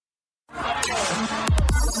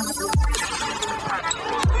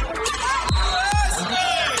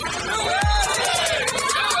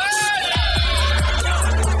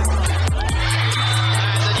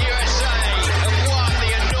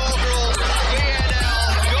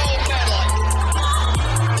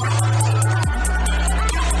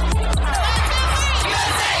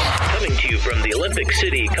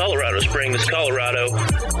City, Colorado Springs, Colorado.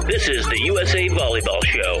 This is the USA Volleyball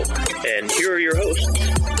Show, and here are your hosts,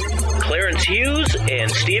 Clarence Hughes and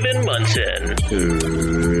Stephen Munson.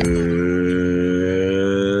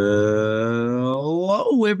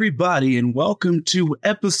 Hello, everybody, and welcome to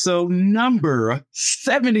episode number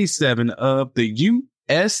 77 of the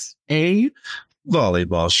USA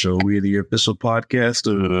Volleyball Show. We're the official podcast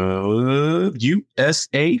of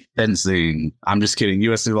USA Fencing. I'm just kidding.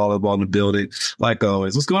 USA Volleyball in the building, like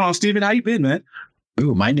always. What's going on, Stephen? How you been, man?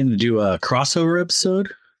 Ooh, might need to do a crossover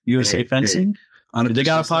episode. USA Fencing. They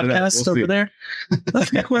got a podcast over there? That's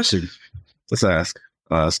a good question. Let's ask.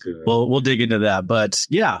 Well, we'll dig into that. But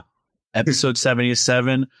yeah, episode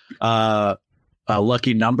 77.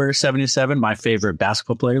 Lucky number 77. My favorite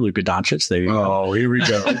basketball player, Luka Doncic. There you go. Oh, here we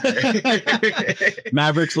go.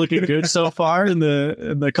 Mavericks looking good so far in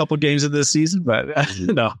the couple games of this season. But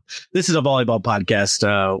no, this is a volleyball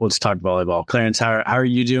podcast. Let's talk volleyball. Clarence, how are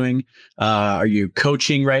you doing? Are you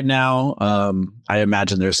coaching right now? I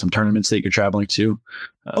imagine there's some tournaments that you're traveling to.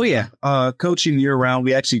 Coaching year round.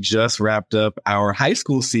 We actually just wrapped up our high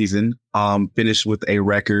school season. Finished with a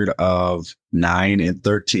record of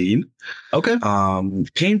 9-13. Okay.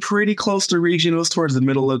 Came pretty close to regionals towards the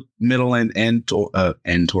middle and end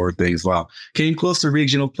toward things. Wow. Came close to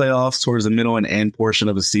regional playoffs towards the middle and end portion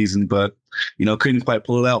of the season, but couldn't quite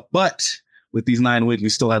pull it out. But with these 9 wins, we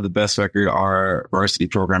still have the best record our varsity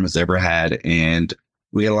program has ever had, and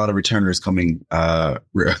we had a lot of returners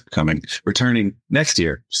returning next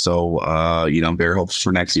year. So, I'm very hopeful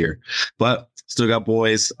for next year. But still got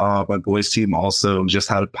boys. My boys team also just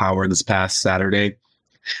had a power this past Saturday.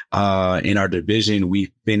 In our division,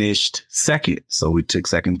 we finished second. So we took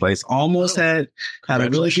second place. Almost had a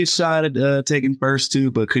really good shot at taking first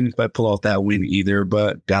too, but couldn't quite pull off that win either.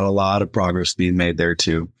 But got a lot of progress being made there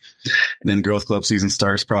too. And then girls club season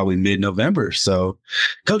starts probably mid-November. So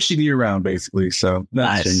coaching year round basically. So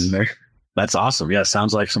nice. There. That's awesome. Yeah,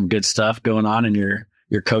 sounds like some good stuff going on in your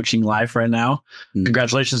coaching life right now.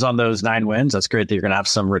 Congratulations on those 9 wins. That's great that you're going to have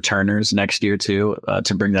some returners next year too,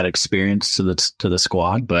 to bring that experience to the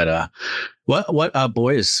squad. But what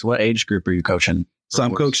boys, what age group are you coaching? So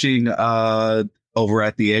I'm coaching over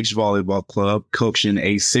at the Edge Volleyball Club, coaching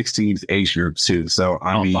a 16th age group too. So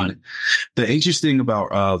fun. The interesting about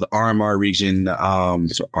the RMR region,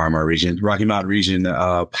 Rocky Mountain region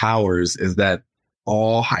powers is that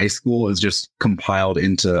all high school is just compiled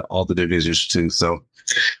into all the divisions too. So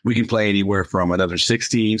we can play anywhere from another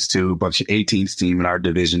 16s to a bunch of 18s team in our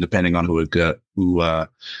division, depending on who's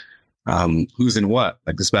in what.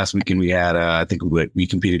 Like this past weekend, we had, I think we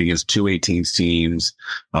competed against 2 18s teams,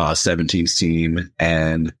 17s team,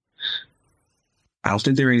 and I don't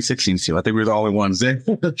think there were any 16s team. I think we were the only ones there.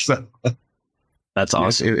 So that's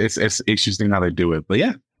awesome. It's interesting how they do it, but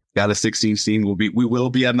yeah, got a 16s team. We will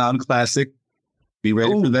be at Mountain Classic. Be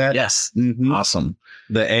ready for that. Yes. Mm-hmm. Awesome.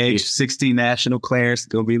 The Age 16 National Clarence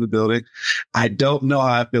going to be in the building. I don't know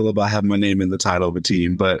how I feel about having my name in the title of a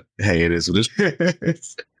team, but hey, it is what it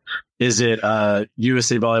is. Is it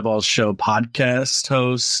USA Volleyball Show podcast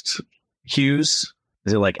host Hughes?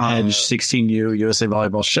 Is it like Edge 16U USA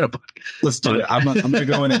Volleyball Show? Let's do it. I'm going to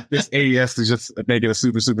go in at this AES to just make it a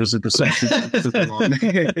super sexy.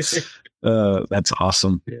 That's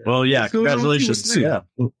awesome. Yeah. Well, yeah, congratulations. Yeah.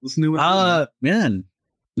 What's new? Man,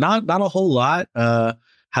 not a whole lot.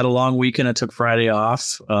 Had a long weekend. I took Friday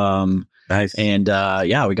off. Nice. And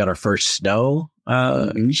we got our first snow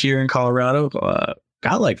here in Colorado.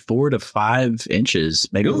 Got like 4 to 5 inches,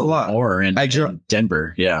 maybe a lot more in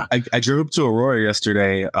Denver. Yeah. I drove up to Aurora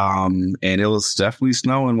yesterday, and it was definitely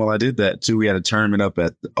snowing while I did that too. We had a tournament up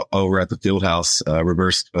over at the field house,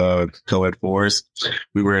 reverse co-ed fours.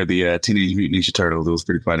 We were the Teenage Mutant Ninja Turtles. It was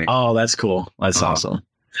pretty funny. Oh, that's cool. That's awesome.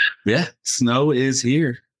 Yeah. Snow is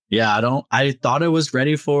here. Yeah. I thought I was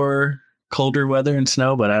ready for colder weather and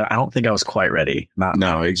snow, but I don't think I was quite ready. Not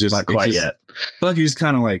quite yet. I feel like you just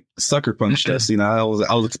kind of like sucker punched us. I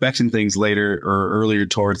was expecting things later or earlier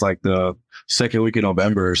towards like the second week of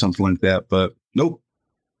November or something like that, but nope.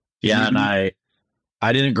 Yeah, and I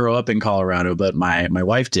didn't grow up in Colorado, but my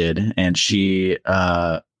wife did, and she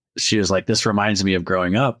was like, "This reminds me of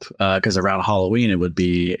growing up," because around Halloween it would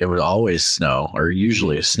always snow, or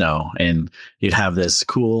usually snow, and you'd have this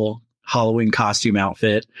cool Halloween costume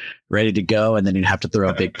outfit ready to go, and then you'd have to throw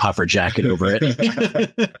a big puffer jacket over it.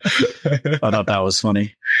 I thought that was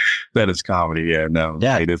funny. That is comedy. Yeah, no.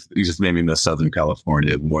 Yeah. You just made me miss Southern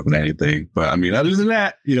California more than anything. But I mean, other than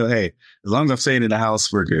that, hey, as long as I'm staying in the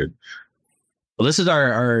house, we're good. Well, this is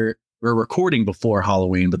our we're recording before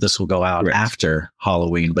Halloween, but this will go out after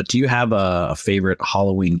Halloween. But do you have a favorite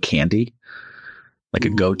Halloween candy? like a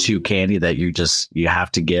go-to candy that you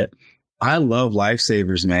have to get? I love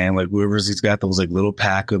Lifesavers, man. Like whoever's got those like little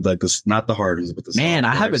pack of like this, not the hard ones, but the Man,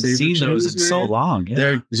 I haven't seen those in so long. Yeah.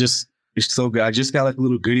 They're just it's so good. I just got like a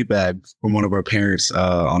little goodie bag from one of our parents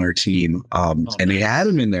on our team, and they had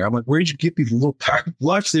them in there. I'm like, where'd you get these little pack of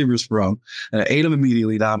Lifesavers from? And I ate them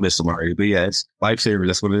immediately. Now I miss them already. But yeah, it's Lifesavers.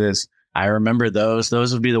 That's what it is. I remember those.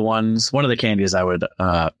 Those would be the ones. One of the candies I would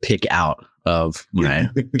pick out of my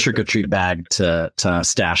trick or treat bag to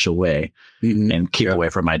stash away and keep away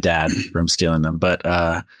from my dad from stealing them. But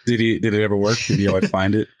did it ever work? Did you always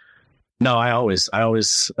find it? No, I always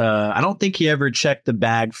I don't think he ever checked the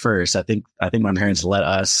bag first. I think my parents let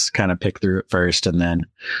us kind of pick through it first, and then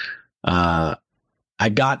I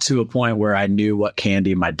got to a point where I knew what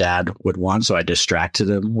candy my dad would want, so I distracted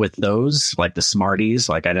him with those, like the Smarties.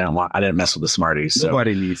 Like I didn't mess with the Smarties. So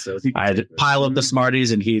nobody needs those. I'd pile up the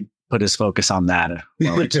Smarties, and he'd put his focus on that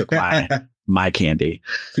while he took my candy.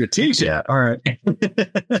 Your teacher. Yeah. All right.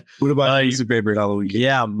 What about your favorite Halloween?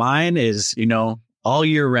 Yeah, mine is, all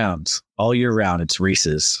year round. All year round, it's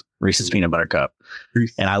Reese's peanut butter cup.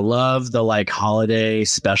 And I love the like holiday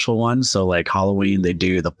special ones. So like Halloween, they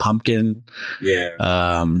do the pumpkin. Yeah.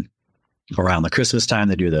 Around the Christmas time,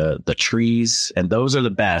 they do the trees, and those are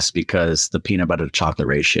the best because the peanut butter to chocolate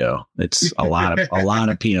ratio. It's a lot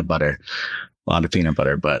of peanut butter. A lot of peanut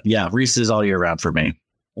butter, but yeah, Reese's all year round for me.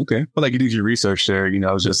 Okay. Well, like you did your research there,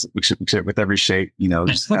 just with every shake,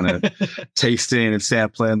 just kind of tasting and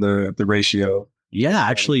sampling the ratio. Yeah,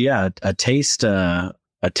 actually, yeah. A taste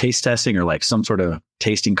testing or like some sort of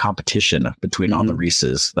tasting competition between all the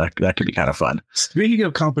Reese's. That could be kind of fun. Speaking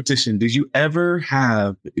of competition, did you ever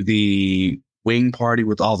have the wing party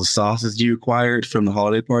with all the sauces you acquired from the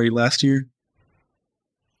holiday party last year?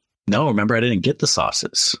 No, remember I didn't get the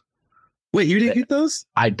sauces. Wait, you didn't get those?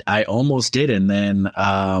 I almost did, and then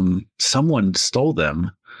someone stole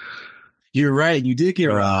them. You're right. You did get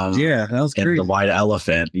yeah, that was great. And the white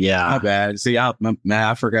elephant. Yeah, not bad. See, I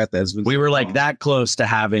forgot that. We were like that close to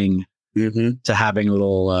having a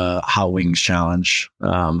little Halloween challenge.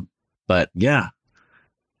 But yeah.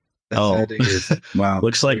 Wow.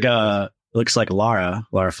 Looks like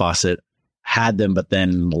Lara Fawcett had them, but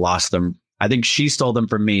then lost them. I think she stole them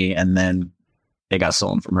from me, and then they got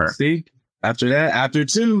stolen from her. See, after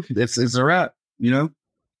two, it's a wrap.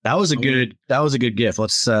 That was a good gift.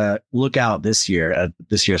 Let's look out this year at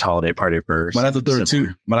this year's holiday party first. Might have to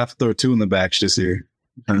throw two in the batch this year.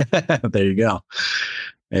 There you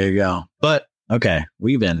go. But okay,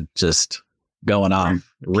 we've been just going on,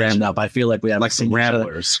 rammed up. I feel like we have like some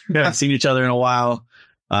ramblers. We haven't seen each other in a while.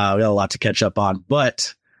 We got a lot to catch up on,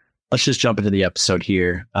 but let's just jump into the episode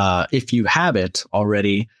here. If you haven't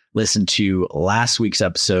already listened to last week's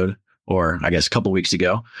episode, or I guess a couple weeks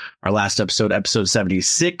ago, our last episode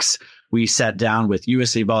 76, we sat down with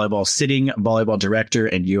USA Volleyball sitting volleyball director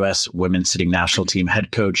and U.S. women's sitting national team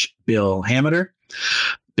head coach Bill Hammader.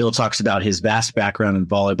 Bill talks about his vast background in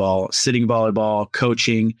volleyball, sitting volleyball,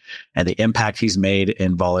 coaching, and the impact he's made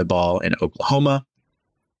in volleyball in Oklahoma.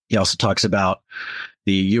 He also talks about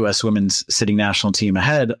the U.S. women's sitting national team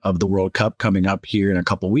ahead of the World Cup coming up here in a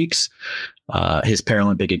couple weeks, his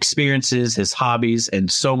Paralympic experiences, his hobbies,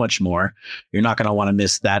 and so much more. You're not going to want to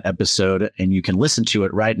miss that episode, and you can listen to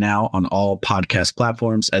it right now on all podcast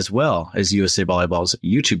platforms as well as USA Volleyball's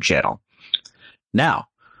YouTube channel. Now,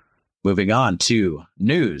 moving on to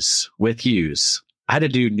News with Hughes. I had to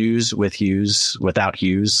do News with Hughes without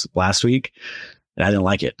Hughes last week, and I didn't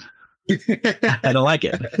like it. I don't like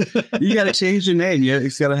it. You got to change your name. Yeah,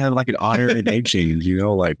 it's got to have like an honor and name change.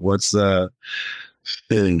 Like what's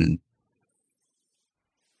thing?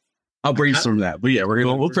 I'll brainstorm that. But yeah,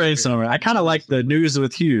 we'll brainstorm. I kind of like the News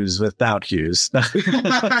with Hughes without Hughes.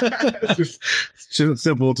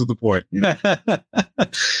 Simple to the point.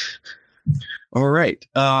 All right.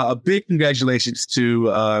 A big congratulations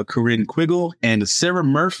to Corinne Quiggle and Sarah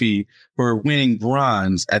Murphy for winning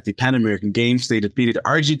bronze at the Pan American Games. They defeated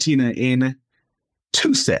Argentina in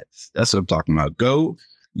 2 sets. That's what I'm talking about. Go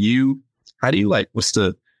you. How do you like?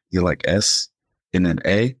 You like S and then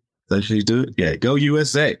A? That's how you do it? Yeah. Go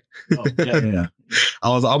USA. Oh, yeah. I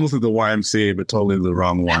was almost at the YMCA, but totally the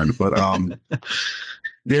wrong one. But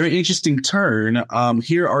very interesting turn.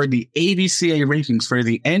 Here are the AVCA rankings for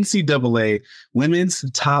the NCAA women's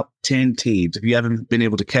top 10 teams. If you haven't been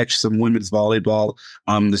able to catch some women's volleyball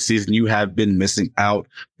this season, you have been missing out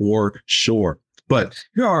for sure. But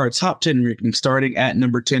here are our top 10 rankings, starting at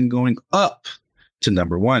number 10, going up to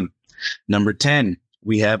number 1. Number 10,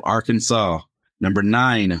 we have Arkansas. Number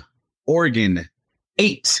 9, Oregon.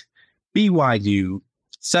 8, BYU.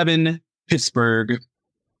 7, Pittsburgh.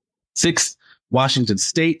 6, Washington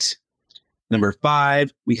State. Number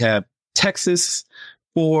 5, we have Texas.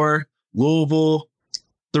 4, Louisville.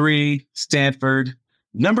 3, Stanford.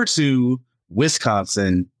 Number 2,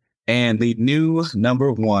 Wisconsin. And the new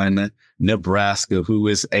number 1, Nebraska, who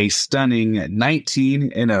is a stunning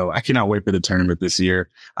 19-0. I cannot wait for the tournament this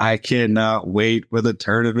year. I cannot wait for the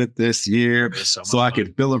tournament this year so I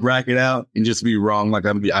can fill a bracket out and just be wrong like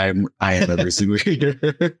I am every single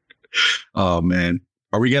year. Oh man,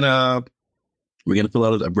 are we gonna fill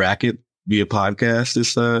out a bracket via podcast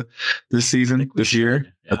this season this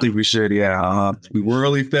year? Yeah. I think we should. Yeah, we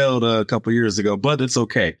really failed a couple years ago, but it's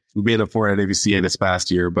okay. We made up for it at ABCA this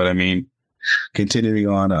past year, but I mean, continuing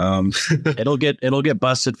on, it'll get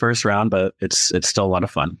busted first round, but it's still a lot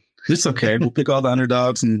of fun. It's okay. We'll pick all the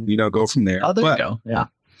underdogs and go from there. Oh, there you go. Yeah,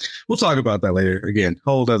 we'll talk about that later. Again,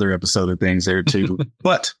 whole other episode of things there too.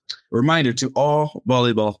 But a reminder to all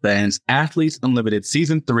volleyball fans: Athletes Unlimited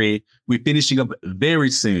Season 3 will be finishing up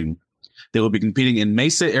very soon. They will be competing in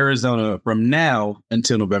Mesa, Arizona from now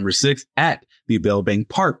until November 6th at the Bell Bank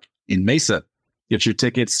Park in Mesa. Get your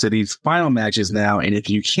tickets to these final matches now. And if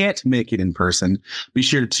you can't make it in person, be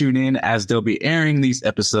sure to tune in as they'll be airing these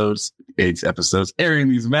airing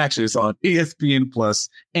these matches on ESPN Plus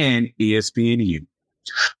and ESPNU.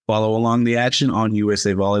 Follow along the action on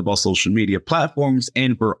USA Volleyball social media platforms.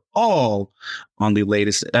 And for all on the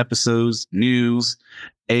latest episodes, news,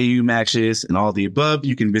 AU matches, and all the above,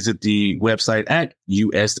 you can visit the website at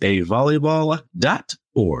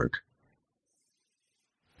usavolleyball.org.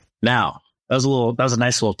 Now, that was a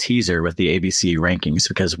nice little teaser with the ABC rankings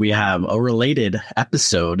because we have a related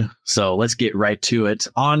episode. So let's get right to it.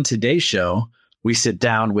 On today's show, we sit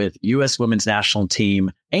down with U.S. Women's National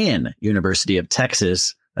Team and University of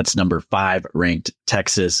Texas. That's number 5 ranked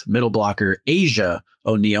Texas middle blocker, Asjia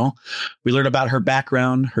O'Neal. We learn about her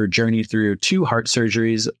background, her journey through 2 heart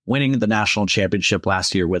surgeries, winning the national championship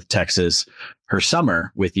last year with Texas, her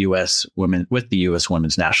summer with the U.S.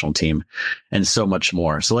 Women's National Team, and so much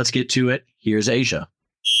more. So let's get to it. Here's Asjia.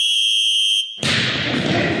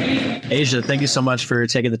 Asjia, thank you so much for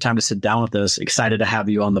taking the time to sit down with us. Excited to have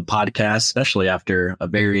you on the podcast, especially after a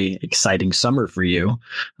very exciting summer for you.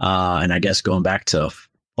 And I guess going back to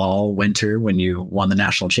fall, winter, when you won the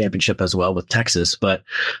national championship as well with Texas. But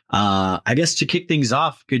I guess to kick things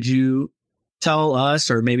off, could you tell us,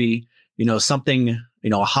 or maybe, something,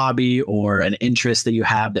 a hobby or an interest that you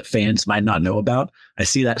have that fans might not know about? I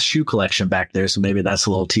see that shoe collection back there, so maybe that's a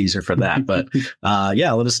little teaser for that. But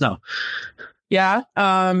yeah, let us know. Yeah.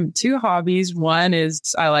 2 hobbies. One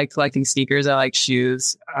is I like collecting sneakers. I like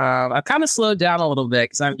shoes. I've kind of slowed down a little bit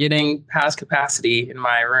because I'm getting past capacity in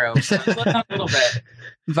my room. So I've slowed down a little bit.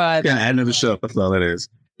 But yeah, add another shelf. That's all it is.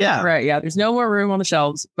 Yeah. Right. Yeah. There's no more room on the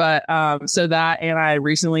shelves. But so that, and I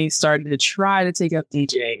recently started to try to take up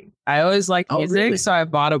DJing. I always liked music. Really? So I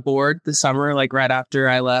bought a board this summer, like right after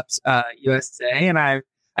I left USA. And I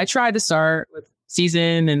tried to start with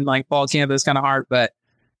season and like fall camp. It was kind of hard, but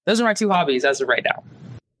those are my 2 hobbies as of right now.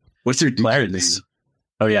 What's your Clarence?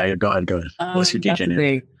 Oh yeah, go ahead. What's your DJ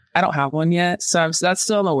name? I don't have one yet, so that's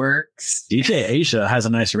still in the works. DJ Asjia has a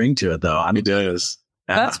nice ring to it, though. I mean, it does.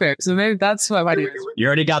 That's fair. So maybe that's what I do. You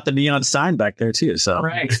already got the neon sign back there too. So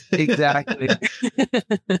right, exactly.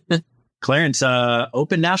 Clarence,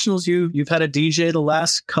 Open Nationals. You've had a DJ the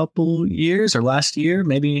last couple years or last year,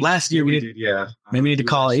 maybe. Last year we did. Yeah. Maybe we need to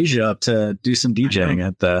call Asjia up to do some DJing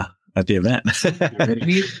at the event.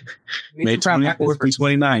 May 24th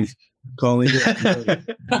and 29th. Calling it.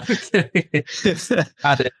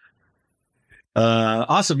 Got it.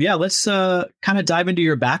 Awesome. Yeah, let's kind of dive into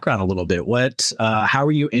your background a little bit. How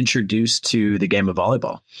were you introduced to the game of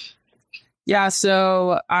volleyball? Yeah,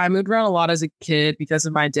 so I moved around a lot as a kid because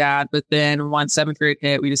of my dad, but then once 7th grade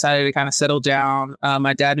hit, we decided to kind of settle down.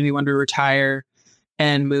 My dad knew he wanted to retire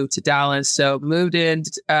and move to Dallas, so moved in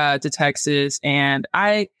to Texas, and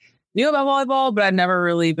I knew about volleyball, but I'd never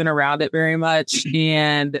really been around it very much.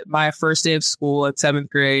 And my first day of school in 7th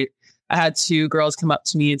grade, I had 2 girls come up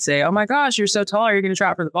to me and say, "Oh my gosh, you're so tall. Are you going to try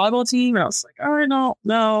out for the volleyball team?" And I was like, "Oh,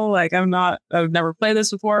 no, like I've never played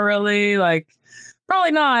this before, really. Like,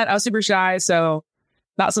 probably not." I was super shy, so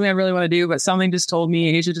not something I really want to do, but something just told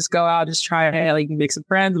me you should just go out, just try it. Like, you can make some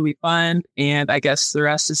friends, it'll be fun. And I guess the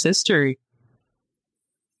rest is history.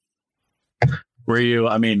 Were you,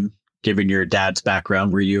 given your dad's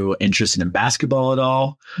background, were you interested in basketball at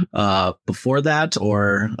all before that?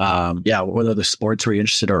 Or, what other sports were you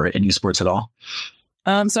interested in, or any sports at all?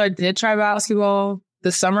 So I did try basketball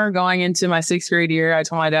this summer going into my 6th grade year. I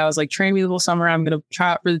told my dad, I was like, train me the whole summer. I'm going to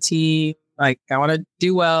try out for the team. Like, I want to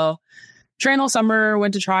do well. Train all summer,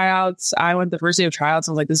 went to tryouts. I went the first day of tryouts.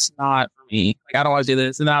 I was like, this is not for me. Like, I don't want to do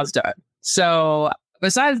this. And then I was done. So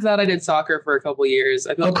besides that, I did soccer for a couple years.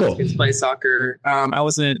 I feel like cool. kids play soccer. I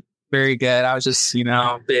wasn't very good. I was just,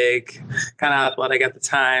 big, kind of athletic at the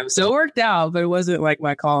time. So it worked out, but it wasn't like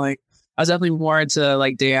my calling. I was definitely more into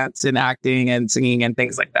like dance and acting and singing and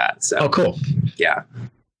things like that. So, cool. Yeah.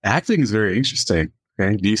 Acting is very interesting.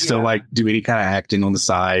 Okay. Do you still do any kind of acting on the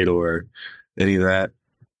side or any of that?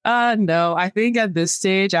 No, I think at this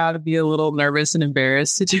stage I would be a little nervous and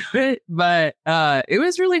embarrassed to do it, but it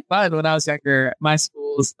was really fun when I was younger. My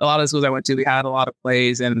schools, a lot of schools I went to, we had a lot of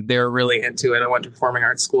plays and they were really into it. I went to performing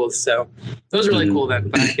arts schools, so it was really cool then.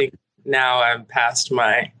 But I think now I'm past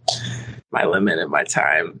my limit and my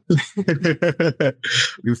time.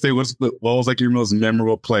 You say what was like your most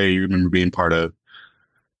memorable play you remember being part of?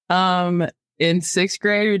 In sixth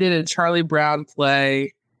grade, we did a Charlie Brown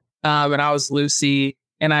play, and I was Lucy.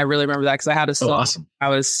 And I really remember that because I had a solo. Awesome. I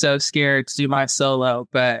was so scared to do my solo,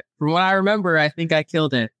 but from what I remember, I think I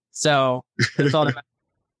killed it. So that's all that matters.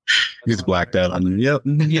 He's blacked out on it. Yep.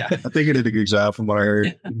 Yeah. I think he did a good job from what I heard.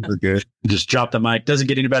 It was good. Just drop the mic. Doesn't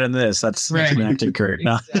get any better than this. That's an acting career.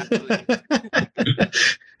 No. Exactly.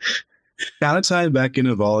 Kind of tying back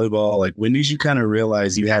into volleyball, like when did you kind of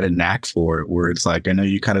realize you had a knack for it? Where it's like, I know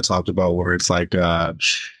you kind of talked about where it's like, I'll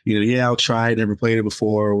try it, never played it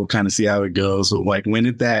before. We'll kind of see how it goes. So like, when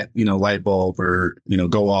did that, light bulb or,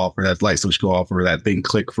 go off, or that light switch go off, or that thing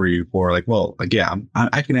click for you for like, well, like, yeah,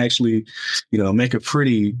 I can actually, make a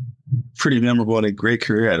pretty memorable and a great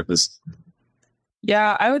career out of this.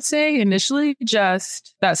 Yeah, I would say initially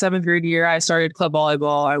just that seventh grade year, I started club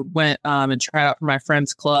volleyball. I went and tried out for my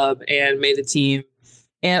friend's club and made the team.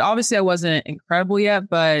 And obviously I wasn't incredible yet,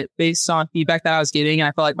 but based on feedback that I was getting, and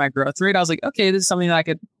I felt like my growth rate, I was like, okay, this is something that I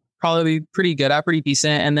could probably be pretty good at, pretty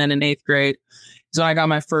decent. And then in eighth grade is when I got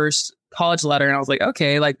my first college letter, and I was like,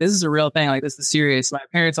 okay, like this is a real thing. Like this is serious. My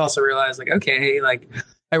parents also realized like, okay, like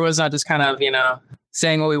everyone's not just kind of,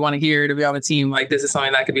 saying what we want to hear to be on the team. Like this is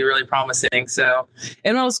something that could be really promising. So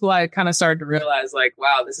in middle school, I kind of started to realize like,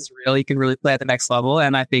 wow, this is real. You can really play at the next level.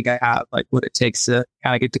 And I think I have like what it takes to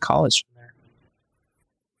kind of get to college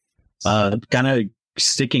from there. Kind of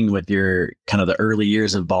sticking with your kind of the early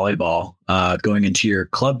years of volleyball, going into your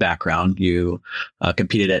club background, you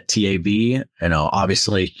competed at TAV,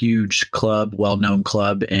 obviously a huge club, well-known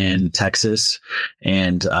club in Texas,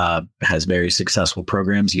 and has very successful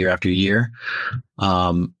programs year after year.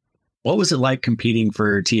 What was it like competing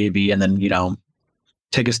for TAV? And then,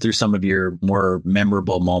 take us through some of your more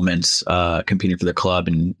memorable moments competing for the club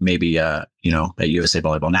and maybe, at USA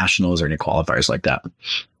Volleyball Nationals or any qualifiers like that.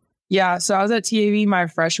 Yeah, so I was at TAV my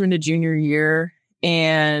freshman to junior year,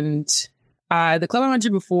 and the club I went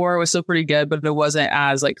to before was still pretty good, but it wasn't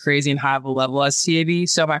as like crazy and high of a level as TAV.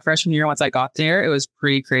 So my freshman year, once I got there, it was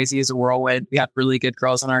pretty crazy as a whirlwind. We had really good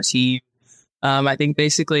girls on our team. I think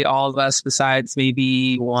basically all of us, besides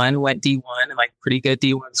maybe one, went D1 and like pretty good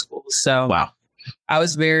D1 schools. So wow, I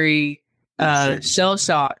was very shell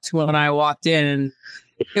shocked when I walked in. And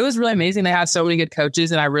it was really amazing. They had so many good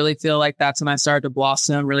coaches, and I really feel like that's when I started to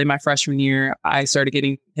blossom. Really, my freshman year, I started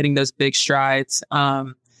hitting those big strides.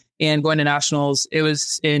 And going to nationals, it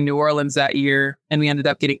was in New Orleans that year, and we ended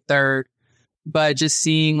up getting third. But just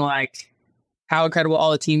seeing like how incredible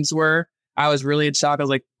all the teams were, I was really in shock. I was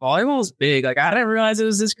like, volleyball is big. Like I didn't realize it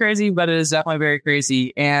was this crazy, but it is definitely very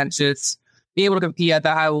crazy. And just being able to compete at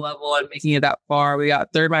that high level and making it that far. We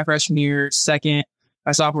got third my freshman year, second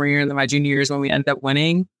my sophomore year, and then my junior year is when we ended up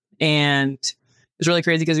winning. And it was really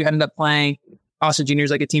crazy because we ended up playing Austin Juniors,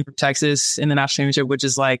 like a team from Texas, in the national championship, which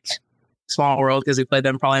is like small world because we played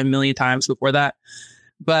them probably a million times before that.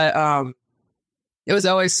 But it was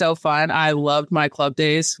always so fun. I loved my club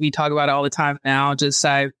days. We talk about it all the time now. Just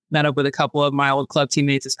I met up with a couple of my old club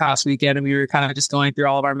teammates this past weekend, and we were kind of just going through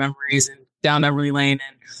all of our memories and down memory lane.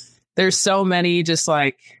 And there's so many just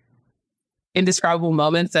like indescribable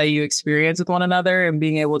moments that you experience with one another, and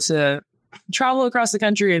being able to travel across the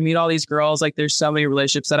country and meet all these girls. Like there's so many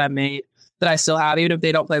relationships that I made that I still have, even if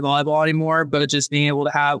they don't play volleyball anymore, but just being able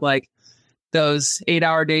to have like those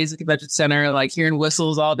 8-hour days at the convention center, like hearing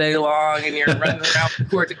whistles all day long, and you're running around from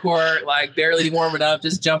court to court, like barely warming up,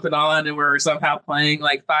 just jumping on, and we're somehow playing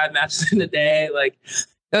like 5 matches in a day. Like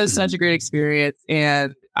it was such a great experience.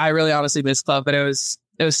 And I really honestly miss club, but it was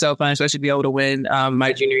so fun, especially to be able to win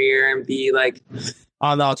my junior year and be like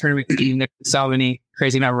on the all tournament team. So many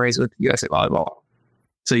crazy memories with USA Volleyball.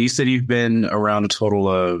 So you said you've been around a total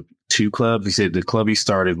of 2 clubs. You said the club you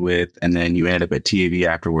started with, and then you ended up at TAV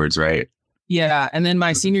afterwards, right? Yeah. And then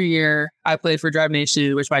my senior year, I played for Drive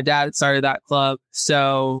Nation, which my dad started that club.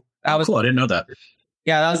 So that was cool. I didn't know that.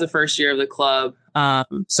 Yeah, that was the first year of the club.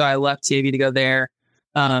 So I left TAV to go there.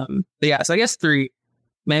 But yeah, so I guess 3.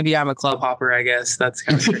 maybe I'm a club hopper, I guess. That's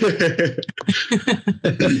kind of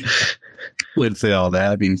Wouldn't say all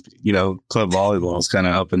that. I mean, club volleyball is kind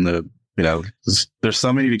of up in the, there's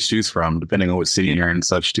so many to choose from depending on what city you're in and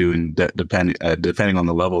such too, and depending on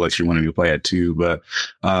the level that you want to play at too. But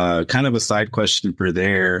kind of a side question for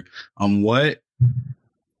there,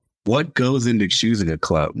 what goes into choosing a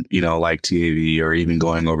club, like TAV or even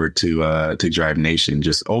going over to Drive Nation,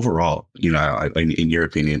 just overall, in your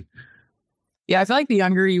opinion? Yeah, I feel like the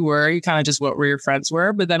younger you were, you kind of just went where your friends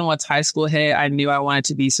were. But then once high school hit, I knew I wanted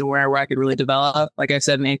to be somewhere where I could really develop. Like I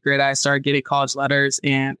said, in 8th grade, I started getting college letters,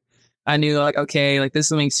 and I knew like, okay, like this is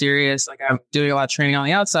something serious. Like I'm doing a lot of training on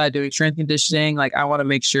the outside, doing strength conditioning. Like I want to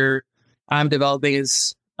make sure I'm developing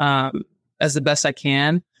as the best I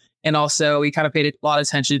can. And also we kind of paid a lot of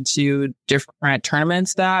attention to different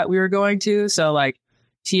tournaments that we were going to. So like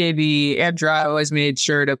TAV and Drive always made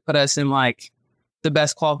sure to put us in like the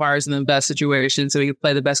best qualifiers and the best situations so we could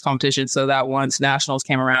play the best competition, so that once nationals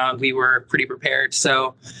came around, we were pretty prepared.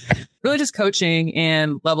 So really just coaching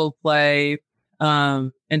and level of play.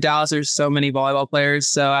 In Dallas, there's so many volleyball players.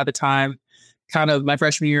 So at the time, kind of my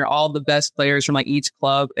freshman year, all the best players from like each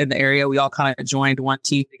club in the area, we all kind of joined one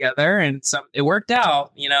team together, and so it worked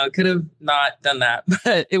out. It could have not done that,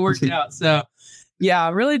 but it worked out. So yeah,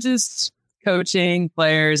 really just coaching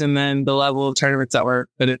players and then the level of tournaments that we're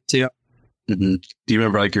put into. Mm-hmm. Do you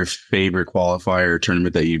remember like your favorite qualifier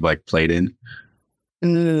tournament that you like played in?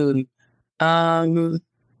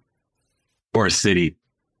 Or a city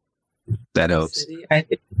that helps.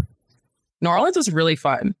 New Orleans was really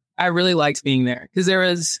fun. I really liked being there because there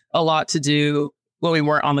was a lot to do when we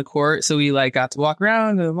weren't on the court. So we like got to walk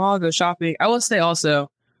around, go to the mall, go shopping. I will say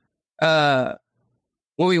also, when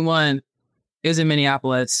we won, it was in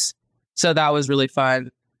Minneapolis. So that was really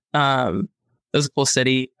fun. It was a cool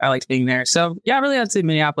city. I liked being there. So yeah, really I'd say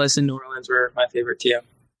Minneapolis and New Orleans were my favorite too.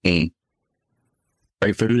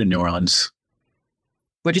 Great food in New Orleans.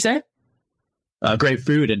 What'd you say? Great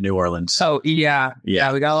food in New Orleans. Oh yeah. We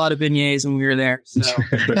got a lot of beignets when we were there. So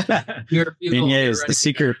beignets,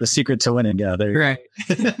 the secret to winning. Yeah, there you right.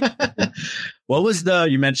 What was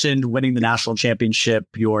you mentioned winning the national championship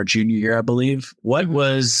your junior year, I believe. What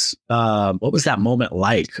was that moment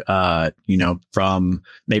like? From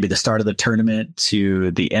maybe the start of the tournament to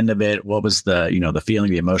the end of it. What was the feeling,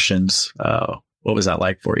 the emotions? What was that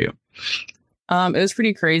like for you? It was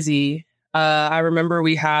pretty crazy. I remember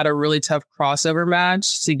we had a really tough crossover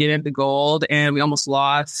match to get into gold, and we almost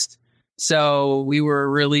lost. So we were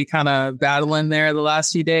really kind of battling there the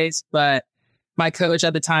last few days. But my coach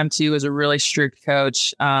at the time, too, was a really strict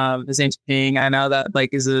coach. His name's Ping. I know that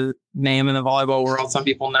like is a name in the volleyball world. Some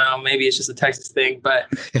people know. Maybe it's just a Texas thing. But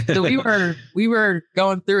so we were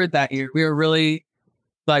going through it that year. We were really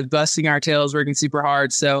like busting our tails, working super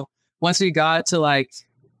hard. So once we got to like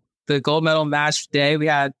the gold medal match day, we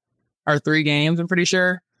had our 3 games, I'm pretty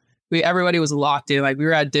sure. Everybody was locked in. Like we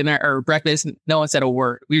were at dinner or breakfast and no one said a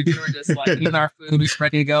word. We were just like eating our food. We were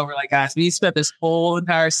ready to go. We're like, guys, we spent this whole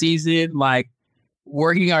entire season like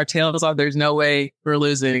working our tails off. There's no way we're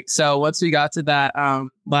losing. So once we got to that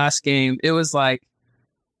last game, it was like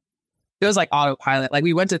autopilot. Like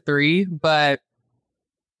we went to 3, but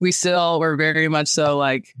we still were very much so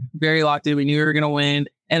like very locked in. We knew we were going to win.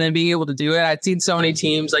 And then being able to do it, I'd seen so many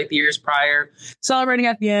teams like the years prior celebrating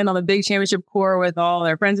at the end on the big championship court with all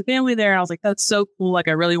their friends and family there. And I was like, that's so cool. Like,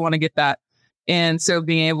 I really want to get that. And so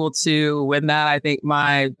being able to win that, I think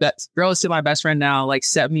my girl is still my best friend now, like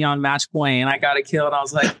set me on match point and I got a kill. And I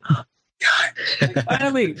was like, oh, God, like,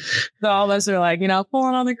 finally. So all of us are like,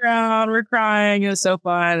 pulling on the ground. We're crying. It was so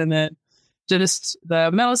fun. And then just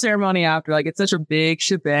the medal ceremony after, like, it's such a big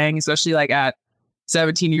shebang, especially like at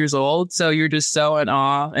 17 years old. So you're just so in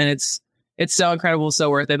awe and it's so incredible, so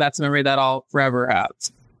worth it. That's a memory that I'll forever have.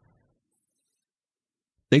 I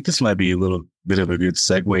think this might be a little bit of a good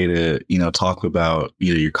segue to, talk about,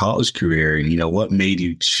 your college career and, what made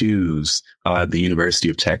you choose the University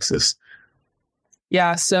of Texas.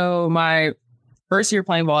 Yeah. So my first year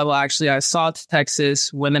playing volleyball, actually, I saw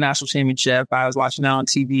Texas win the national championship. I was watching that on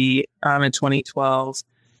TV in 2012.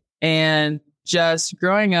 And just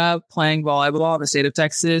growing up playing volleyball in the state of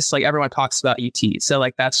Texas, like everyone talks about UT. So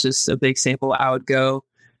like that's just a big sample. I would go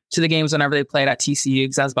to the games whenever they played at TCU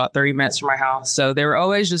because I was about 30 minutes from my house. So they were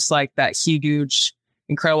always just like that huge,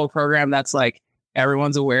 incredible program that's like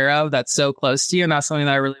everyone's aware of, that's so close to you. And that's something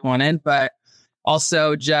that I really wanted. But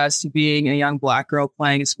also just being a young Black girl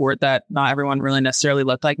playing a sport that not everyone really necessarily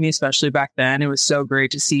looked like me, especially back then. It was so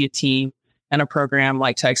great to see a team and a program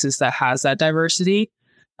like Texas that has that diversity.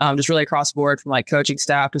 just really across the board, from like coaching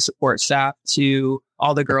staff to support staff to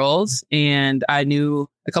all the girls. And I knew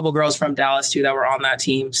a couple girls from Dallas too that were on that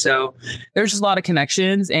team. So there was just a lot of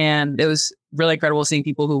connections, and it was really incredible seeing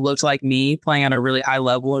people who looked like me playing at a really high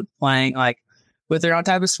level and playing like with their own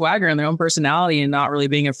type of swagger and their own personality and not really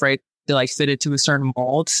being afraid to like fit into a certain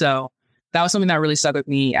mold. So that was something that really stuck with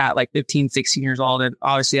me at like 15, 16 years old. And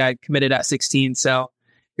obviously I committed at 16. So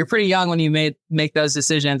you're pretty young when you make those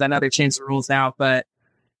decisions. I know they've changed the rules now, but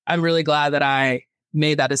I'm really glad that I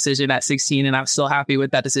made that decision at 16, and I'm still happy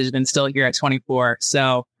with that decision and still here at 24.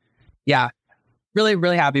 So yeah, really,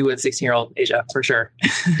 really happy with 16-year-old Asjia for sure.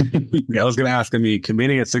 Yeah, I was going to ask, I mean,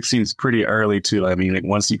 committing at 16 is pretty early too. I mean, like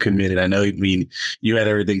once you committed, I know, I mean, you had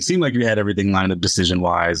everything, seemed like you had everything lined up decision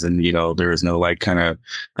wise, and, you know, there was no like kind of,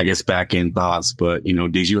 I guess, back end thoughts, but, you know,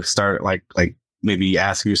 did you start like maybe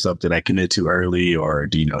ask yourself, did I commit too early, or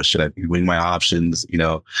do you know, should I be weighing my options, you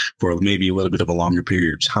know, for maybe a little bit of a longer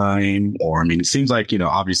period of time? Or, I mean, it seems like, you know,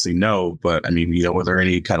 obviously no, but I mean, you know, were there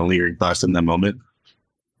any kind of lingering thoughts in that moment?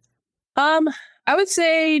 I would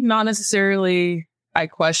say not necessarily. I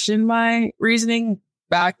questioned my reasoning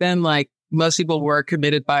back then. Like most people were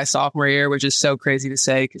committed by sophomore year, which is so crazy to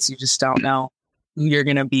say because you just don't know who you're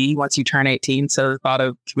going to be once you turn 18. So the thought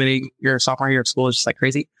of committing your sophomore year of school is just like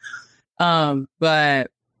crazy.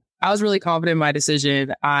 But I was really confident in my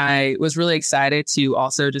decision. I was really excited to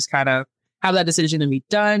also just kind of have that decision to be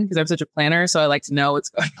done because I'm such a planner. So I like to know what's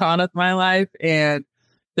going on with my life and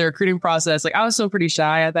the recruiting process. Like I was still pretty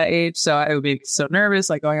shy at that age. So I would be so nervous,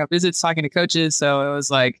 like going on visits, talking to coaches. So it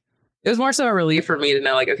was more so a relief for me to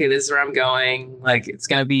know like, okay, this is where I'm going. Like it's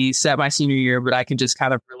going to be set my senior year, but I can just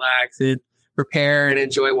kind of relax and prepare and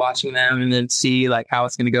enjoy watching them and then see like how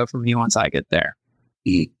it's going to go for me once I get there.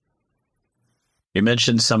 You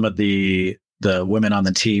mentioned some of the women on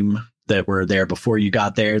the team that were there before you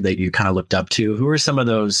got there that you kind of looked up to. Who are some of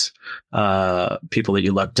those people that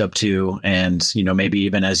you looked up to? And, you know, maybe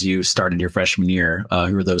even as you started your freshman year,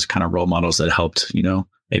 who are those kind of role models that helped, you know,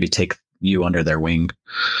 maybe take you under their wing?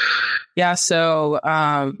 Yeah. So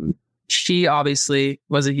she obviously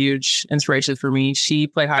was a huge inspiration for me. She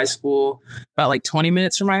played high school about like 20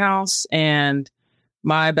 minutes from my house. And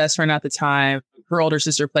my best friend at the time, her older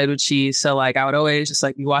sister played with Chi. So like I would always just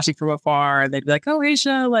like be watching from afar, and they'd be like, oh,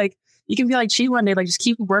 Asjia, like you can be like Chi one day, like just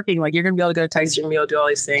keep working. Like you're going to be able to go to Texas, you're going to be able to do all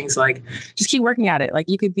these things. Like just keep working at it. Like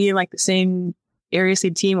you could be in like the same area,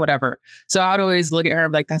 same team, whatever. So I would always look at her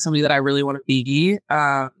and be like, that's somebody that I really want to be.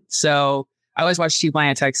 So I always watched Chi play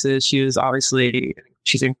in Texas. She's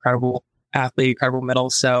an incredible athlete, incredible middle.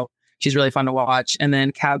 So she's really fun to watch. And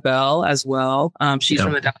then Kat Bell as well. She's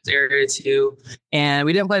from the Dallas area too. And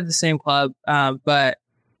we didn't play at the same club, but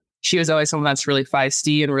she was always someone that's really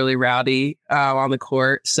feisty and really rowdy on the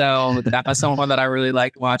court. So that's someone that I really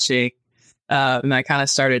liked watching. And I kind of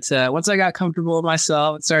started to, once I got comfortable with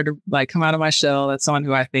myself and started to like come out of my shell, that's someone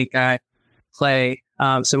who I think I play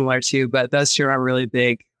similar to. But those two are really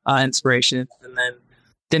big inspirations. And then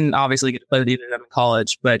didn't obviously get to play with either of them in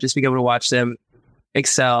college, but just being able to watch them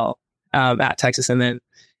excel at Texas and then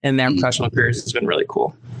in their professional careers has been really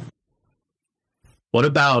cool. What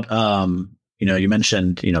about, you know, you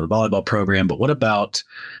mentioned, you know, the volleyball program, but what about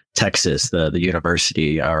Texas, the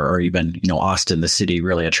university, or even, you know, Austin, the city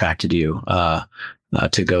really attracted you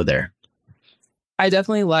to go there? I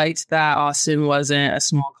definitely liked that Austin wasn't a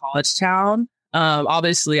small college town.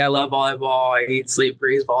 Obviously, I love volleyball. I eat, sleep,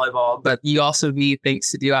 breathe volleyball, but you also need things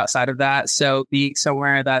to do outside of that. So being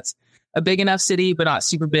somewhere that's a big enough city, but not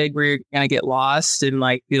super big where you're going to get lost and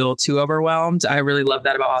like feel too overwhelmed. I really love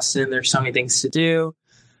that about Austin. There's so many things to do.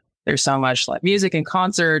 There's so much like music and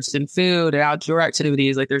concerts and food and outdoor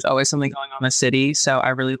activities. Like there's always something going on in the city. So I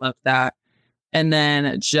really love that. And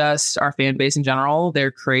then just our fan base in general,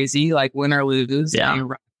 they're crazy, like win or lose. Yeah. They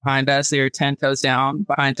run behind us. They're 10 toes down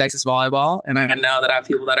behind Texas volleyball. And I know that I have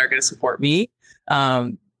people that are going to support me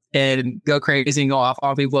and go crazy and go off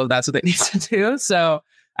on people if that's what they need to do. So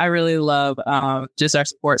I really love just our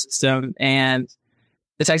support system, and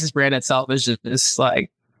the Texas brand itself is just like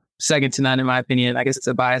second to none in my opinion. I guess it's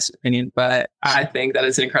a biased opinion, but I think that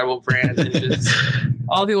it's an incredible brand. And just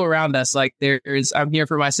all the people around us, like I'm here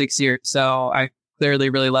for my 6th year, so I clearly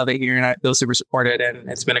really love it here, and I feel super supported, and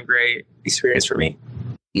it's been a great experience for me.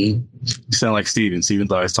 You sound like Stephen. Stephen's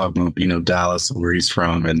always talking about, you know, Dallas, where he's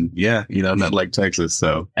from, and yeah, you know, not like Texas.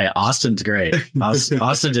 So hey, Austin's great.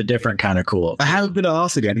 Austin's a different kind of cool. I haven't been to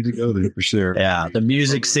Austin. I need to go there for sure. Yeah, the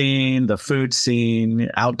music scene, the food scene,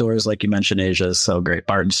 outdoors, like you mentioned, Asjia is so great.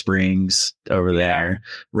 Barton Springs over there,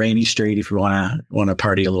 Rainy Street if you want to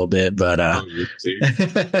party a little bit, but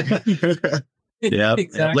Yeah.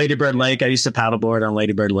 Exactly. Lady Bird Lake. I used to paddleboard on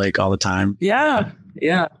Lady Bird Lake all the time. Yeah.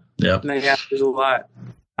 Yep. Yeah. There's a lot.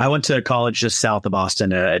 I went to college just south of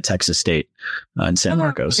Boston at Texas State in San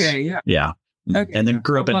Marcos. Okay. Yeah. Yeah. Okay. And then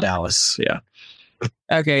grew up in Dallas. Yeah.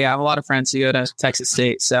 Okay. Yeah. I have a lot of friends who go to Texas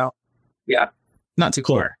State. So yeah, not too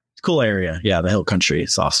Cool. far. Cool area. Yeah. The Hill Country.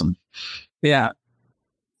 It's awesome. Yeah.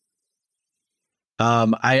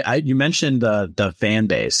 You mentioned the fan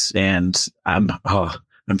base, and I'm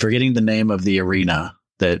forgetting the name of the arena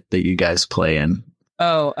that you guys play in.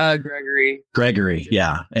 Oh, Gregory.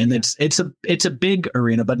 Yeah, and it's a big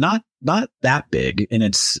arena, but not that big, and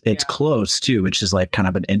it's close too, which is like kind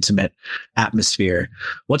of an intimate atmosphere.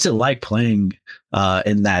 What's it like playing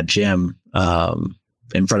in that gym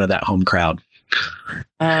in front of that home crowd?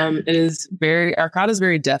 Our crowd is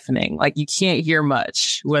very deafening. Like you can't hear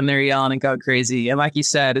much when they're yelling and going crazy. And like you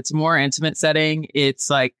said, it's a more intimate setting. It's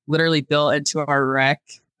like literally built into our rec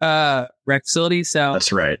facility. So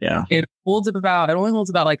that's right. Yeah. It only holds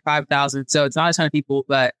about like 5,000. So it's not a ton of people,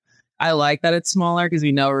 but I like that it's smaller because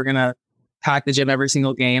we know we're going to pack the gym every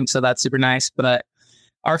single game. So that's super nice. But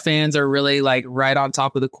our fans are really like right on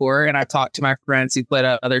top of the court. And I've talked to my friends who played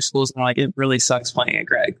at other schools and they're like, it really sucks playing at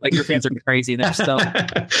Greg. Like your fans are crazy. They're still.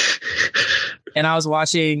 And I was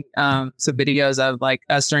watching some videos of like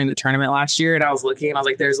us during the tournament last year. And I was looking and I was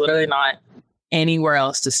like, there's literally not anywhere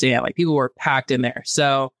else to stand. Like people were packed in there.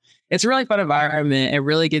 So it's a really fun environment. It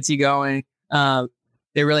really gets you going.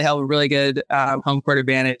 They really have a really good home court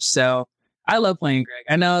advantage. So I love playing Greg.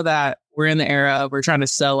 I know that we're in the era of we're trying to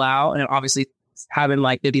sell out, and obviously having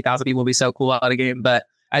like 50,000 people would be so cool out of game, but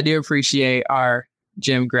I do appreciate our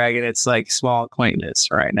gym, Greg, and it's like small quaintness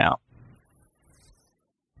right now.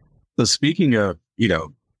 So speaking of,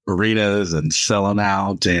 arenas and selling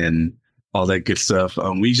out and all that good stuff,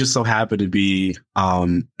 we just so happen to be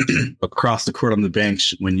across the court on the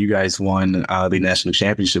bench when you guys won the national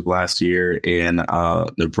championship last year in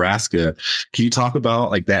Nebraska. Can you talk about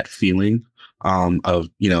like that feeling of,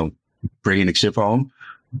 bringing the chip home?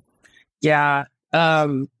 Yeah.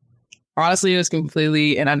 Honestly, it was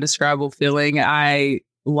completely an indescribable feeling. I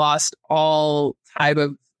lost all type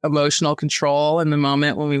of emotional control in the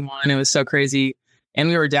moment when we won. It was so crazy. And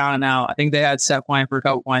we were down and out. I think they had set point for a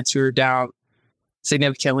couple points. We were down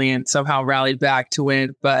significantly and somehow rallied back to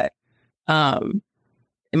win. But in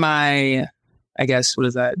my, I guess, what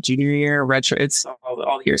is that, junior year, redshirt, it's all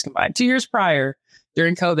the years combined. 2 years prior,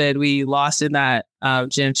 during COVID, we lost in that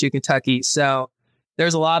gym to Kentucky. So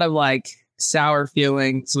there's a lot of like sour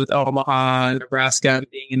feelings with Omaha and Nebraska and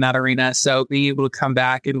being in that arena. So being able to come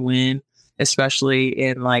back and win, especially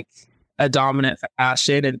in like a dominant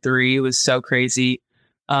fashion in 3 was so crazy.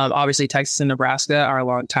 Obviously, Texas and Nebraska are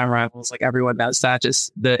longtime rivals. Like everyone knows that,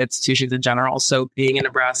 just the institutions in general. So being in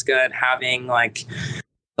Nebraska and having like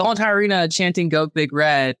the whole entire arena chanting "Go Big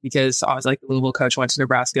Red" because I was like the Louisville coach went to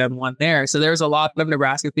Nebraska and won there. So there's a lot of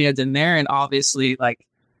Nebraska fans in there, and obviously like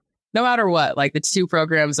no matter what, like the two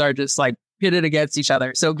programs are just like pitted against each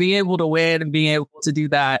other. So being able to win and being able to do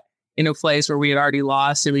that in a place where we had already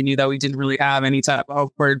lost and we knew that we didn't really have any type of home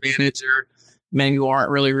court advantage or many people aren't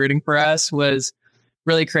really rooting for us was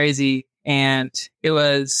really crazy. And it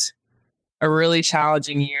was a really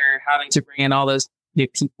challenging year having to bring in all those new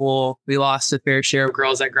people. We lost a fair share of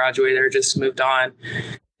girls that graduated or just moved on.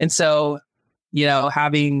 And so,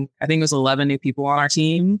 having, I think it was 11 new people on our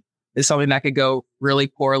team is something that could go really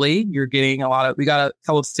poorly. We got a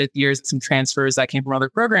couple of 5th years and some transfers that came from other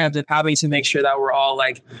programs, and having to make sure that we're all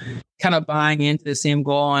like kind of buying into the same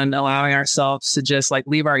goal and allowing ourselves to just like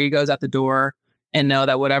leave our egos at the door and know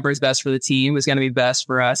that whatever is best for the team is going to be best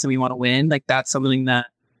for us and we want to win. Like that's something that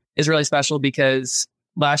is really special because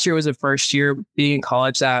last year was the first year being in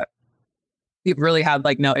college that we really had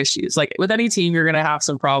like no issues. Like with any team, you're going to have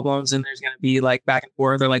some problems and there's going to be like back and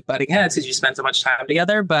forth or like butting heads because you spend so much time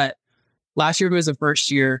together. But last year was the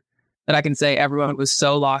first year that I can say everyone was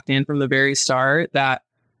so locked in from the very start that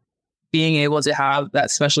being able to have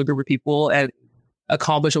that special group of people and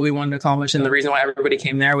accomplish what we wanted to accomplish. And the reason why everybody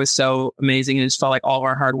came there was so amazing. It just felt like all of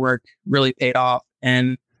our hard work really paid off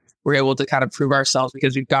and we're able to kind of prove ourselves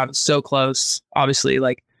because we've gotten so close. Obviously,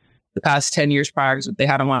 like the past 10 years prior, they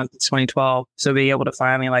hadn't won since 2012. So being able to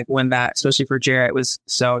finally like win that, especially for Jarrett, was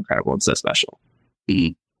so incredible and so special.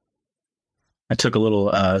 Mm-hmm. I took a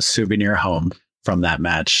little souvenir home from that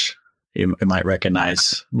match. You might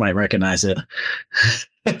recognize it.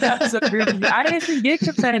 That's so crazy. I didn't even get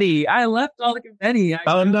confetti. I left all the confetti.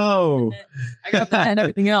 Oh no! I got that and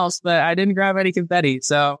everything else, but I didn't grab any confetti.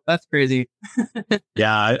 So that's crazy.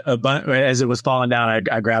 Yeah, as it was falling down,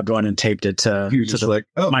 I grabbed one and taped it to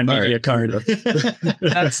my media card.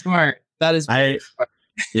 That's smart. That is.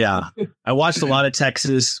 Yeah. I watched a lot of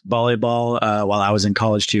Texas volleyball while I was in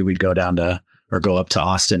college too. We'd go down to or go up to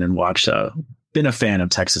Austin and watch. Been a fan of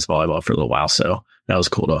Texas volleyball for a little while, so that was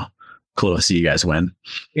cool to see you guys win.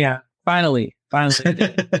 Yeah, finally. A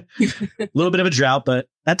little bit of a drought, but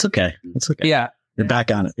that's okay. That's okay. Yeah. You're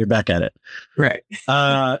back on it. You're back at it. Right.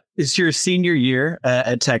 It's your senior year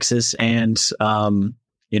at Texas, and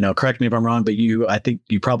correct me if I'm wrong, but I think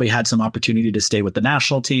you probably had some opportunity to stay with the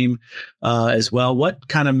national team as well. What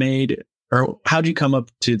kind of made, or how did you come up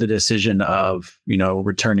to the decision of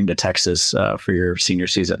returning to Texas for your senior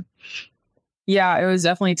season? Yeah, it was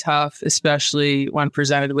definitely tough, especially when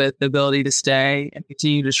presented with the ability to stay and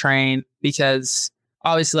continue to train, because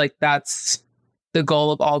obviously, that's the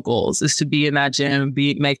goal of all goals, is to be in that gym,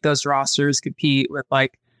 make those rosters, compete with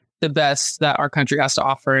the best that our country has to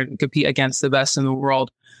offer and compete against the best in the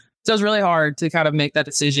world. So it was really hard to kind of make that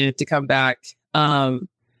decision to come back. But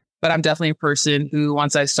I'm definitely a person who,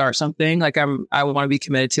 once I start something, I want to be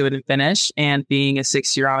committed to it and finish. And being a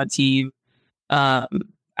 6-year on a team,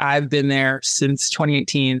 I've been there since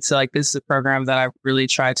 2018. So this is a program that I've really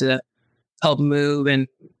tried to help move and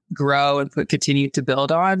grow and continue to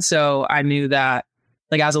build on. So I knew that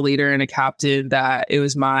as a leader and a captain, that it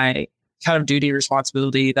was my kind of duty and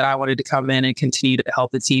responsibility that I wanted to come in and continue to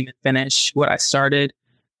help the team and finish what I started.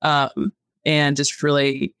 And just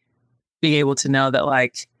really being able to know that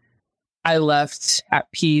I left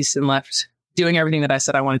at peace and left doing everything that I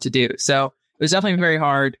said I wanted to do. So it was definitely very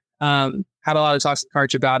hard. Had a lot of talks with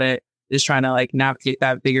Coach about it, just trying to navigate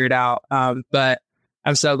that, figure it out. But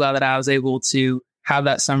I'm so glad that I was able to have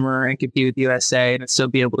that summer and compete with USA and still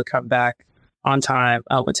be able to come back on time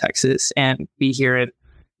with Texas and be here and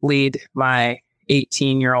lead my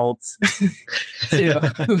 18-year-olds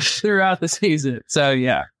throughout the season. So,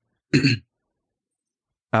 yeah.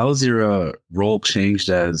 How was your role changed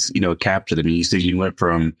as, captain? I mean, you said you went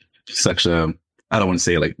from such a, I don't want to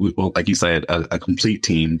say like you said, a complete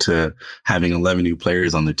team to having 11 new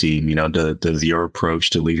players on the team. Does your approach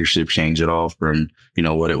to leadership change at all from,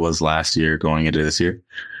 what it was last year going into this year?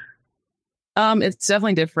 It's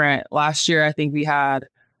definitely different. Last year, I think we had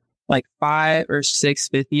 5 or 6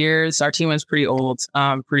 fifth years. Our team was pretty old,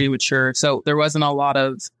 pretty mature. So there wasn't a lot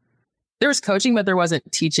of, there was coaching, but there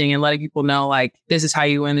wasn't teaching and letting people know, this is how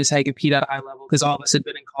you win, this is how you compete at a high level. Because all of us had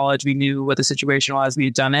been in college. We knew what the situation was. We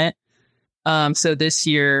had done it. So this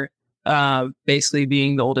year, basically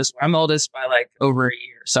being the oldest, I'm the oldest by over a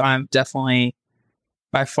year. So I'm definitely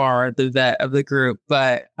by far the vet of the group.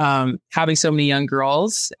 But having so many young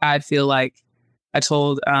girls, I feel like I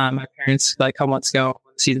told my parents a couple months ago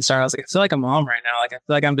when the season started, I was I feel like a mom right now. I feel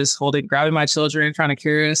like I'm just grabbing my children, trying to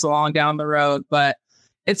carry us along down the road. But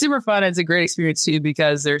it's super fun. It's a great experience too,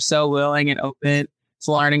 because they're so willing and open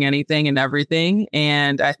to learning anything and everything.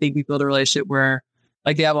 And I think we build a relationship where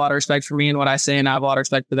they have a lot of respect for me and what I say, and I have a lot of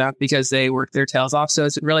respect for them because they work their tails off. So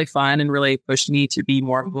it's been really fun and really pushed me to be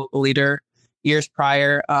more of a vocal leader. Years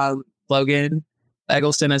prior, Logan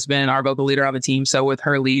Eggleston has been our vocal leader on the team. So with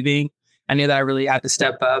her leaving, I knew that I really had to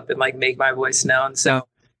step up and make my voice known. So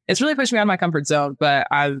it's really pushed me out of my comfort zone, but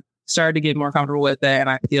I've started to get more comfortable with it. And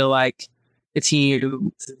I feel like the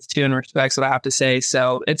team to and respects what I have to say.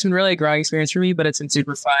 So it's been really a growing experience for me, but it's been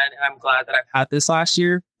super fun. And I'm glad that I've had this last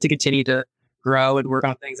year to continue to grow and work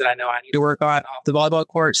on things that I know I need to work on off the volleyball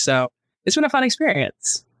court. So it's been a fun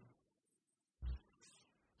experience.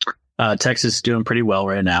 Texas is doing pretty well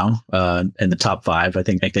right now in the top 5. I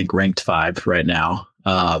think ranked 5 right now.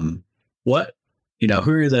 Who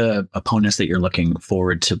are the opponents that you're looking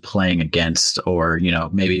forward to playing against, or,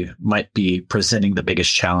 maybe might be presenting the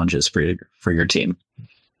biggest challenges for your team?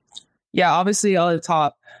 Yeah, obviously all the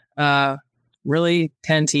top, really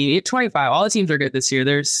 10 teams, 25. All the teams are good this year.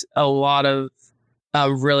 There's a lot of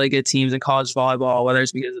really good teams in college volleyball, whether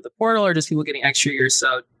it's because of the portal or just people getting extra years.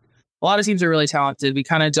 So a lot of teams are really talented. We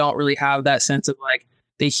kind of don't really have that sense of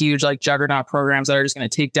the huge juggernaut programs that are just going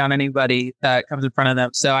to take down anybody that comes in front of them.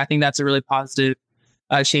 So I think that's a really positive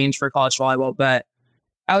change for college volleyball. But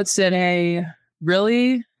I would say,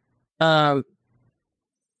 really, I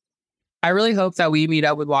really hope that we meet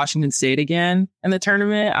up with Washington State again in the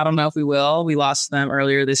tournament. I don't know if we will. We lost them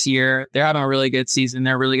earlier this year. They're having a really good season.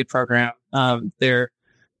 They're a really good program. They're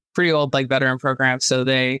pretty old, veteran program. So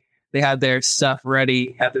they had their stuff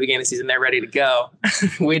ready at the beginning of the season. They're ready to go.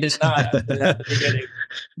 We did not at the beginning.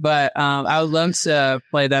 But I would love to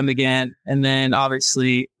play them again. And then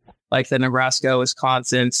obviously the Nebraska,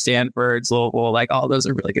 Wisconsin, Stanford, Louisville, all those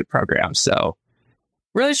are really good programs. So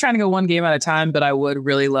really just trying to go one game at a time, but I would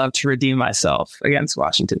really love to redeem myself against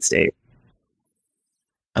Washington State.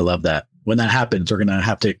 I love that. When that happens, we're going to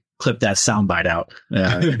have to clip that soundbite out.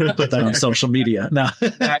 Put that on social media. No.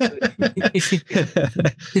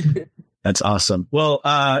 That's awesome. Well,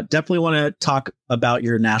 definitely want to talk about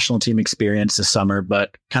your national team experience this summer,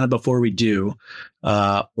 but kind of before we do,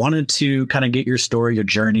 wanted to kind of get your story, your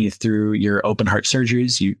journey through your open heart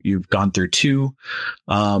surgeries. You've gone through 2,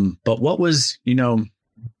 but what was,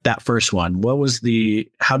 that first one?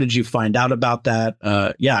 How did you find out about that?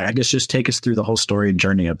 I guess just take us through the whole story and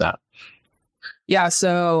journey of that. Yeah.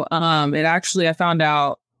 So, I found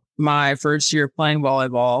out my first year playing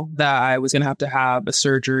volleyball that I was going to have a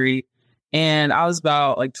surgery. And I was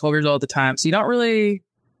about 12 years old at the time. So you don't really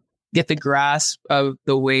get the grasp of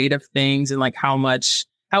the weight of things and how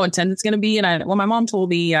intense it's going to be. And when my mom told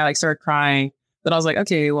me, I started crying, but I was like,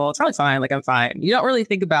 okay, well, it's probably fine. I'm fine. You don't really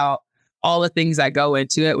think about all the things that go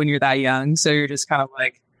into it when you're that young. So you're just kind of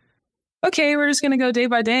okay, we're just going to go day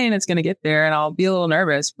by day and it's going to get there. And I'll be a little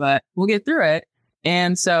nervous, but we'll get through it.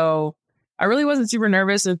 And so I really wasn't super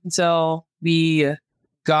nervous until we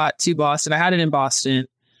got to Boston. I had it in Boston.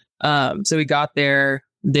 So we got there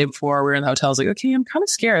the day before. We were in the hotel. I was like, okay, I'm kind of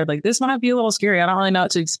scared. This might be a little scary. I don't really know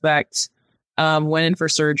what to expect. Went in for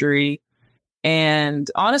surgery. And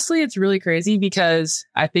honestly, it's really crazy because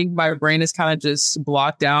I think my brain has kind of just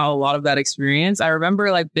blocked out a lot of that experience. I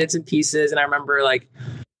remember bits and pieces. And I remember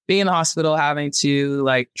being in the hospital, having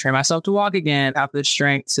to train myself to walk again, have the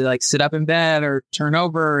strength to sit up in bed or turn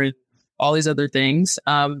over and all these other things.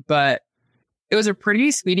 But it was a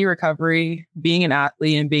pretty speedy recovery. Being an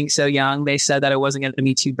athlete and being so young, they said that it wasn't going to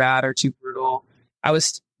be too bad or too brutal. I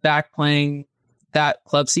was back playing that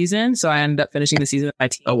club season, so I ended up finishing the season with my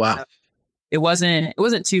team. Oh wow! So it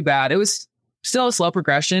wasn't too bad. It was still a slow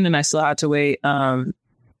progression, and I still had to wait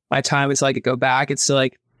my time until I could go back. It's still 3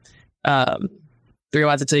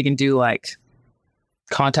 months until you can do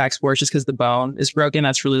contact sports, just because the bone is broken.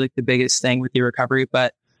 That's really the biggest thing with the recovery.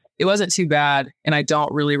 But it wasn't too bad, and I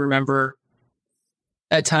don't really remember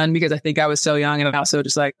a ton because I think I was so young and I'm also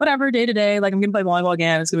just whatever, day to day, I'm gonna play volleyball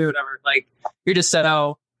again, it's gonna be whatever. You're just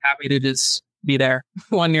so happy to just be there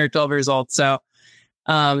 1 year, 12 years old. So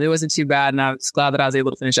it wasn't too bad, and I was glad that I was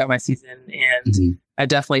able to finish out my season, and I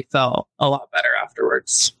definitely felt a lot better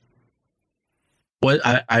afterwards. Well,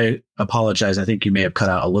 I apologize. I think you may have cut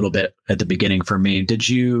out a little bit at the beginning for me.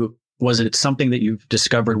 Was it something that you've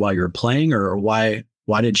discovered while you were playing, or why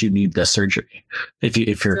did you need the surgery?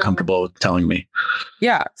 If you're comfortable with telling me.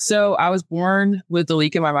 Yeah. So I was born with the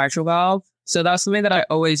leak in my mitral valve. So that's something that I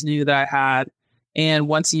always knew that I had. And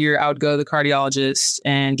once a year, I would go to the cardiologist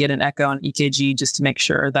and get an echo and EKG just to make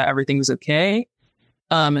sure that everything was okay.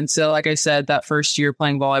 And so, like I said, that first year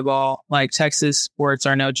playing volleyball, Texas sports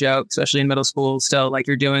are no joke, especially in middle school. So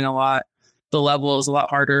you're doing a lot. The level is a lot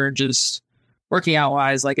harder, just working out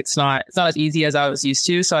wise. It's not as easy as I was used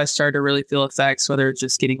to. So I started to really feel effects, whether it's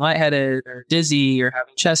just getting lightheaded or dizzy or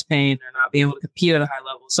having chest pain or not being able to compete at a high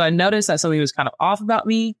level. So I noticed that something was kind of off about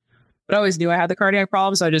me, but I always knew I had the cardiac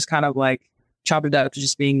problem. So I just kind of chopped it up to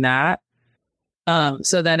just being that.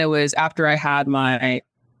 So then it was after I had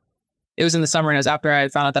it was in the summer, and it was after I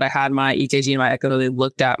found out that I had my EKG and my echo. They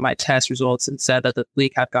looked at my test results and said that the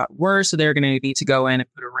leak had gotten worse. So they're going to need to go in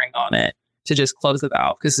and put a ring on it to just close the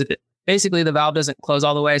valve, because basically the valve doesn't close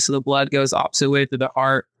all the way. So the blood goes opposite way to the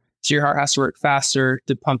heart. So your heart has to work faster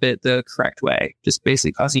to pump it the correct way, just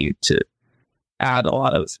basically causing you to add a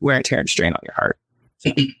lot of wear and tear and strain on your heart.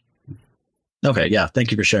 So. Okay. Yeah.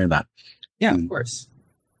 Thank you for sharing that. Yeah, of course.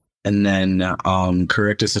 And then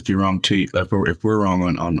correct us if you're wrong too, if we're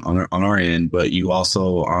wrong on our end, but you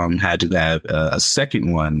also had to have a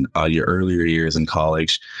second one your earlier years in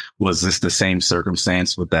college. Was this the same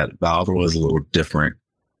circumstance with that valve, or was it a little different?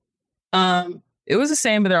 It was the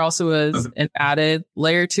same, but there also was an added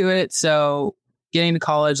layer to it. So getting to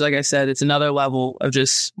college, like I said, it's another level of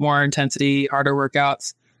just more intensity, harder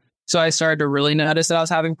workouts. So I started to really notice that I was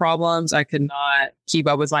having problems. I could not keep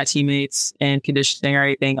up with my teammates and conditioning or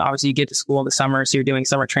anything. Obviously, you get to school in the summer, so you're doing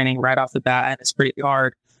summer training right off the bat, and it's pretty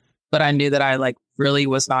hard. But I knew that I really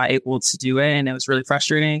was not able to do it, and it was really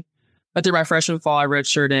frustrating. But through my freshman fall, I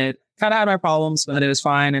redshirted. Kind of had my problems, but it was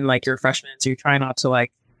fine. And you're a freshman, so you're trying not to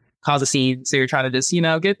cause a scene. So you're trying to just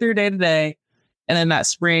get through day to day. And then that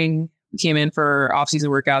spring came in for off-season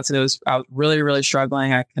workouts, and I was really, really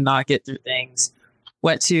struggling. I could not get through things.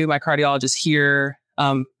 Went to my cardiologist here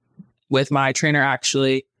with my trainer,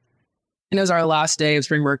 actually. And it was our last day of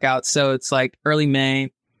spring workouts. So it's early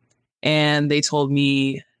May. And they told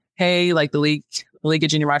me, hey, the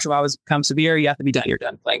leakage in your mitral valve has become severe. You have to be done. You're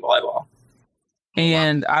done playing volleyball.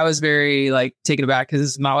 And I was very taken aback, because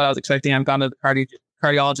it's not what I was expecting. I've gone to the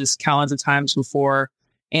cardiologist countless of times before.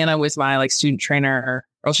 And I'm with my student trainer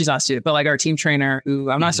or she's not a student, but like our team trainer who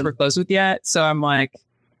I'm not super close with yet. So I'm like,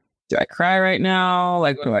 do I cry right now?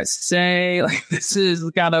 Like, what do I say? Like, this is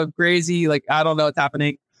kind of crazy. Like, I don't know what's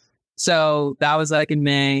happening. So that was like in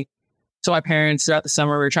May. So my parents throughout the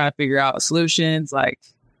summer, we were trying to figure out solutions. Like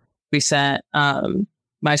we sent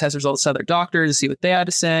my test results to other doctors to see what they had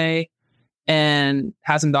to say, and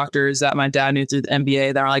had some doctors that my dad knew through the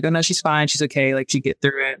MBA that were like, oh no, she's fine. She's okay. Like she get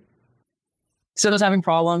through it. So I was having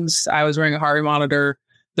problems. I was wearing a heart rate monitor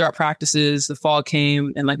throughout practices. The fall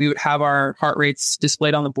came and like we would have our heart rates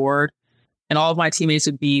displayed on the board, and all of my teammates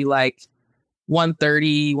would be like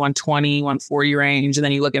 130, 120, 140 range. And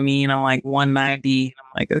then you look at me and I'm like 190. And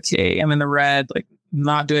I'm like, okay, I'm in the red, like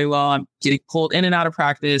not doing well. I'm getting pulled in and out of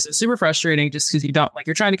practice. It's super frustrating just because you don't like,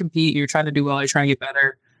 you're trying to compete, you're trying to do well, you're trying to get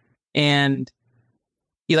better. And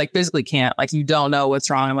you like physically can't, like, you don't know what's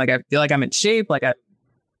wrong. I'm like, I feel like I'm in shape. Like I'm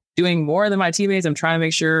doing more than my teammates. I'm trying to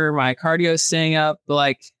make sure my cardio is staying up, but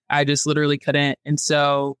like, I just literally couldn't. And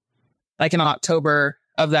so like in October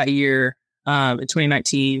of that year, in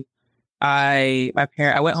 2019, I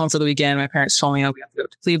went home for the weekend. My parents told me, oh, we have to go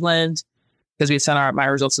to Cleveland because we had sent my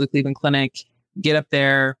results to the Cleveland clinic. Get up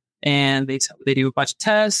there and they do a bunch of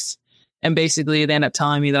tests, and basically they end up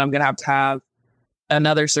telling me that I'm going to have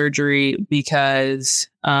another surgery because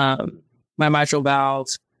my mitral valve,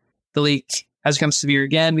 the leak has become severe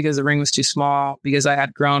again because the ring was too small, because I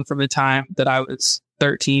had grown from the time that I was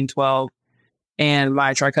 13, 12, and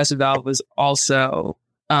my tricuspid valve was also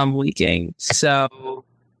leaking. So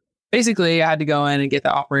basically, I had to go in and get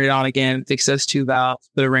that operated on again, fix those two valves,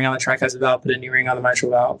 put a ring on the tricuspid valve, put a new ring on the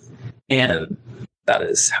mitral valve. And that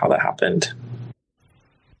is how that happened.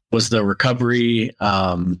 Was the recovery,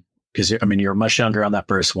 because I mean, you're much younger on that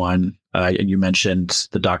first one. And you mentioned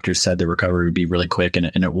the doctor said the recovery would be really quick, and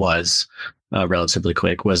it was relatively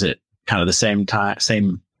quick. Was it kind of the same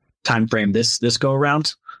time frame this go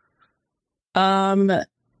around?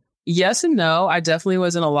 Yes and no. I definitely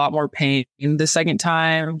was in a lot more pain the second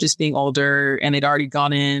time, just being older, and they'd already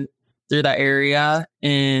gone in through that area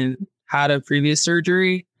and had a previous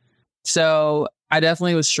surgery. So I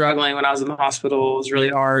definitely was struggling when I was in the hospital. It was really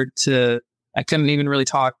hard I couldn't even really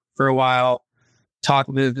talk for a while,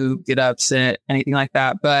 move, get up, sit, anything like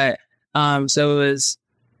that. But, so it's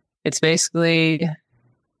basically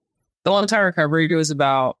the whole entire recovery was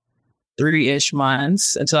about 3-ish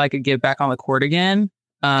months until I could get back on the court again.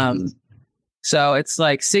 So it's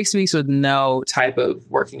like 6 weeks with no type of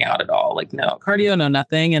working out at all, like no cardio, no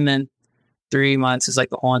nothing. And then 3 months is like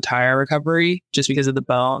the whole entire recovery just because of the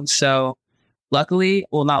bone. So luckily,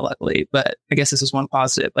 well, not luckily, but I guess this is one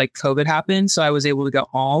positive, like COVID happened. So I was able to go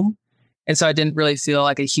home. And so I didn't really feel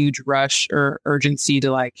like a huge rush or urgency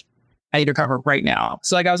to like, I need to recover right now.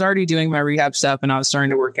 So like I was already doing my rehab stuff and I was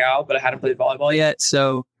starting to work out, but I hadn't played volleyball yet.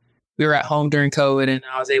 So we were at home during COVID and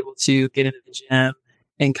I was able to get into the gym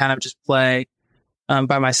and kind of just play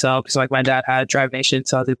by myself. Because like my dad had Drive Nation,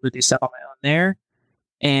 so I was able to do stuff on my own there.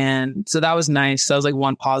 And so that was nice. So that was like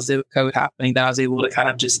one positive COVID happening, that I was able to kind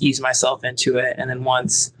of just ease myself into it. And then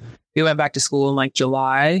once we went back to school in like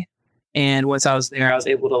July, and once I was there, I was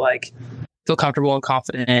able to like feel comfortable and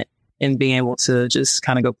confident in being able to just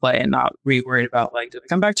kind of go play and not be worried about like, did I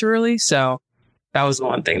come back too early? So that was the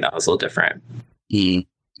one thing that was a little different.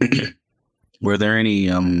 Were there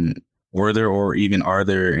any, or even are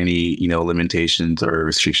there any, limitations or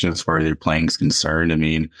restrictions as far as your playing is concerned? I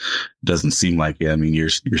mean, it doesn't seem like it. I mean, you're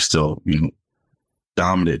still,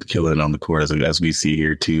 dominant, killing on the court as we see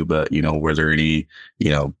here too. But, were there any,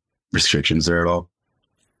 restrictions there at all?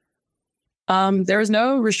 There was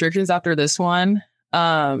no restrictions after this one.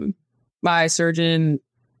 My surgeon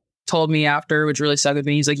told me after, which really stuck with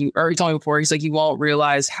me. He's like, he told me before, he's like, you won't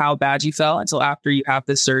realize how bad you felt until after you have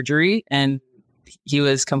this surgery. And he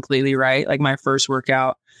was completely right. Like my first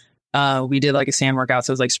workout, we did like a sand workout.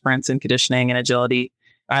 So it was like sprints and conditioning and agility.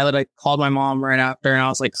 I like called my mom right after and I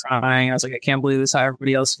was like crying. I was like, I can't believe this is how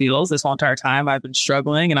everybody else feels. This whole entire time I've been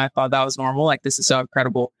struggling and I thought that was normal. Like this is so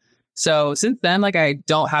incredible. So since then, like I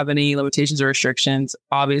don't have any limitations or restrictions.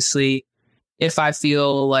 Obviously, if I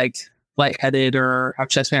feel like lightheaded or have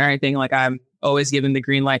chest pain or anything, like I'm always given the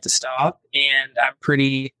green light to stop. And I'm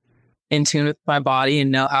pretty in tune with my body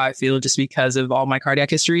and know how I feel just because of all my cardiac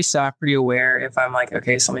history. So I'm pretty aware if I'm like,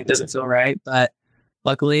 okay, something doesn't feel right. But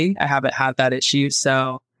luckily, I haven't had that issue.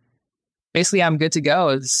 So basically, I'm good to go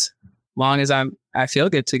as long as I feel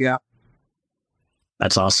good to go.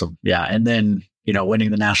 That's awesome. Yeah. And then,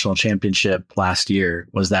 winning the national championship last year,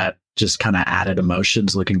 was that just kind of added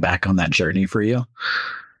emotions looking back on that journey for you?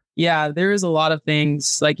 Yeah, there is a lot of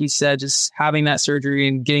things, like you said, just having that surgery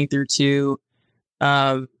and getting through to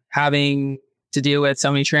having to deal with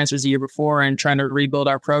so many transfers the year before and trying to rebuild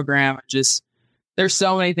our program. Just there's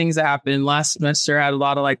so many things that happened. Last semester I had a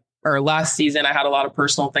lot of last season I had a lot of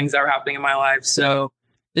personal things that were happening in my life. So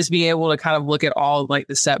just being able to kind of look at all like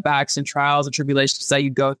the setbacks and trials and tribulations that you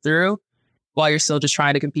go through while you're still just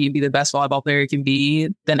trying to compete and be the best volleyball player you can be,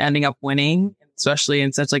 then ending up winning, especially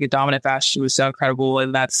in such like a dominant fashion, was so incredible.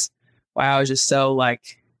 And that's why I was just so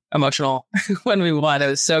like emotional when we won. It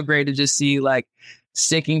was so great to just see like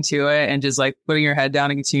sticking to it and just like putting your head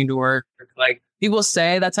down and continuing to work. Like people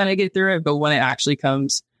say that's how to get through it, but when it actually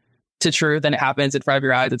comes to truth and it happens in front of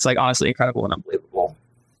your eyes, it's like honestly incredible and unbelievable.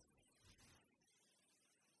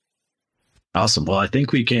 Awesome. Well, I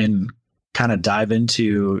think we can kind of dive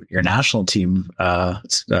into your national team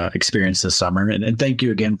experience this summer. And thank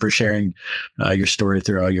you again for sharing your story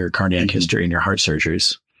through all your cardiac history and your heart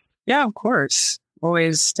surgeries. Yeah, of course.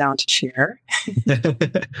 Always down to share.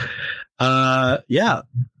 Yeah.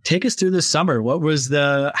 Take us through this summer.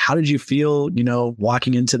 How did you feel,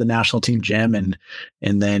 walking into the national team gym and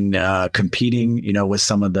then competing, with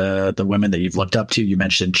some of the women that you've looked up to? You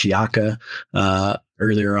mentioned Chiaka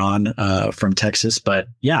earlier on from Texas, but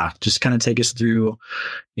yeah, just kind of take us through,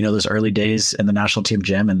 those early days in the national team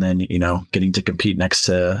gym and then, getting to compete next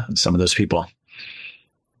to some of those people.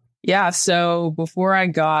 Yeah. So before I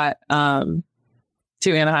got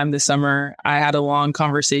to Anaheim this summer, I had a long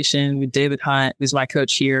conversation with David Hunt, who's my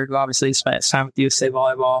coach here, who obviously spent his time with USA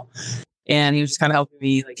Volleyball. And he was just kind of helping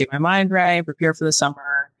me like get my mind right, prepare for the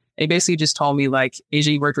summer. And he basically just told me like,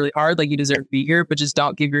 Asjia, you worked really hard, like you deserve to be here, but just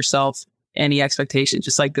don't give yourself any expectations.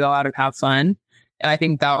 Just like go out and have fun. And I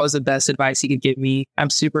think that was the best advice he could give me. I'm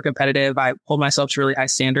super competitive. I hold myself to really high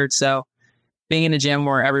standards. So being in a gym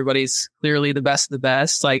where everybody's clearly the best of the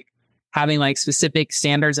best, like having like specific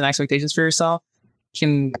standards and expectations for yourself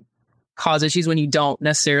can cause issues when you don't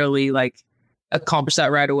necessarily like accomplish that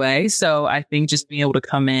right away. So I think just being able to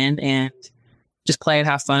come in and just play and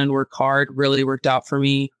have fun and work hard really worked out for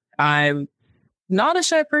me. I'm not a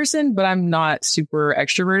shy person, but I'm not super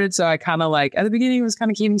extroverted. So I kind of like at the beginning was kind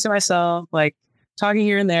of keeping to myself, like talking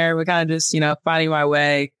here and there, but kind of just, finding my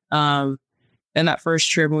way. And that first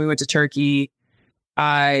trip when we went to Turkey,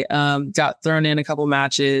 I got thrown in a couple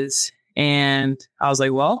matches and I was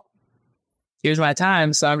like, well, here's my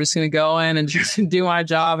time. So I'm just going to go in and just do my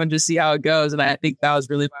job and just see how it goes. And I think that was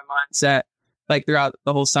really my mindset, like throughout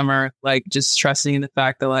the whole summer, like just trusting in the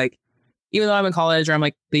fact that like, even though I'm in college or I'm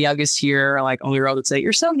like the youngest here, or like only girl would say,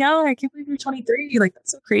 you're so young. I can't believe you're 23. Like,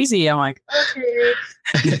 that's so crazy. I'm like,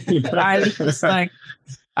 okay. But I just like,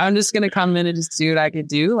 I'm just going to come in and just do what I can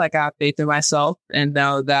do. Like I have faith in myself and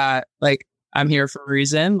know that like, I'm here for a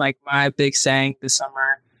reason. Like my big saying this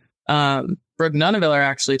summer, Brooke Nuneviller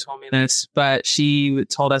actually told me this, but she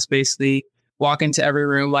told us basically walk into every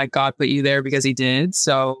room like God put you there because he did.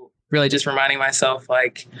 So really just reminding myself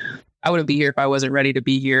like I wouldn't be here if I wasn't ready to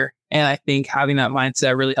be here. And I think having that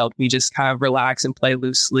mindset really helped me just kind of relax and play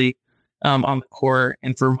loosely on the court.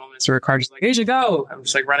 And for moments where Carter's like, hey, you should go. I'm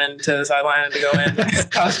just like running to the sideline to go in.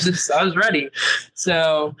 I was ready.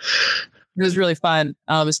 So it was really fun,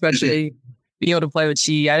 especially being able to play with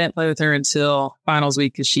Chi. I didn't play with her until finals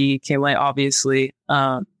week because she came late, obviously,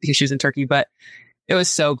 because she was in Turkey. But it was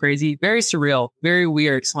so crazy, very surreal, very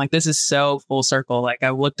weird. So I'm like, this is so full circle. Like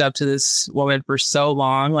I've looked up to this woman for so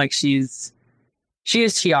long. Like she is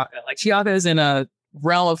Chiaka. Like Chiaka is in a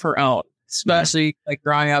realm of her own, especially like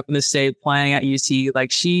growing up in the state, playing at UT.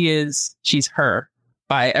 Like she's her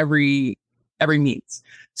by every means.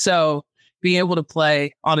 So being able to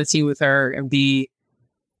play on a team with her and be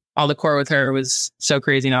on the court with her was so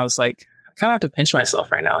crazy. And I was like, I kind of have to pinch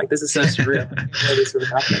myself right now. Like this is so surreal. I didn't know this would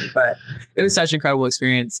happen, but it was such an incredible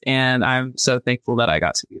experience. And I'm so thankful that I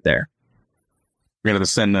got to be there. We're going to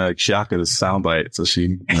send Chiaka the soundbite so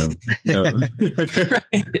she,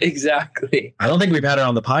 Right, exactly. I don't think we've had her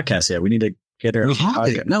on the podcast yet. We need to get her.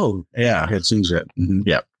 No. Yeah. It seems that. Mm-hmm.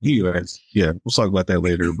 Yeah. Anyways, yeah, we'll talk about that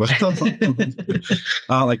later. But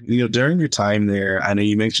during your time there, I know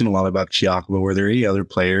you mentioned a lot about Chiaka, but were there any other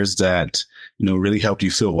players that, really helped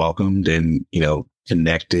you feel welcomed and,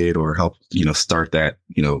 connected or helped, start that,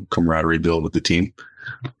 camaraderie build with the team?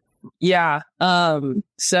 Yeah.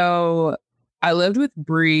 So I lived with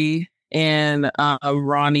Bree and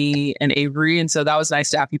Ronnie and Avery. And so that was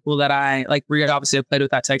nice to have people that I like. Bree obviously I played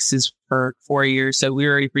with at Texas for 4 years. So we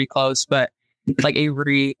were already pretty close. But like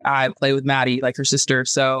Avery, I played with Natty, like her sister.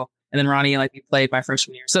 So, and then Ronnie, like we played my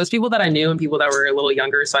freshman year. So it's people that I knew and people that were a little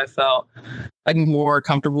younger. So I felt like more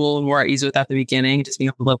comfortable and more at ease with at the beginning, just being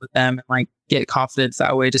able to live with them and like get confidence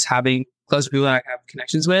that way, just having closer people that I have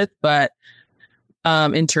connections with. But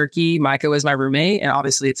in Turkey, Micah was my roommate, and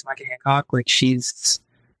obviously it's Micah Hancock. Like she's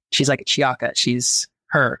she's like a Chiaka. She's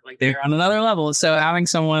her. Like they're on another level. So having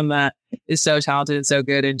someone that is so talented and so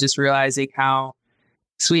good, and just realizing how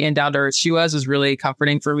sweet and down to earth she was really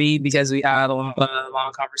comforting for me, because we had a lot of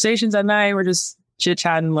long conversations at night. We're just chit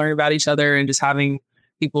chatting, learning about each other, and just having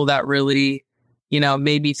people that really,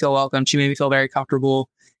 made me feel welcome. She made me feel very comfortable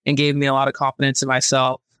and gave me a lot of confidence in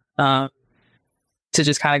myself to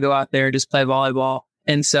just kind of go out there and just play volleyball.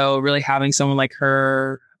 And so really having someone like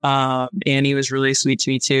her, Annie was really sweet to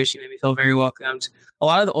me too. She made me feel very welcomed. A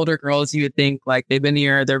lot of the older girls, you would think like they've been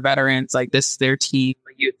here, they're veterans, like this is their team.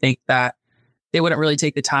 Like you would think that they wouldn't really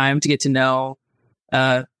take the time to get to know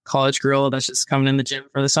a college girl that's just coming in the gym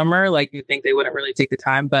for the summer. Like you'd think they wouldn't really take the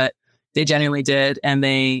time, but they genuinely did. And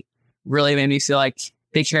they really made me feel like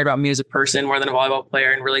they cared about me as a person more than a volleyball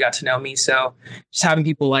player, and really got to know me. So just having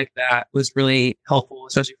people like that was really helpful,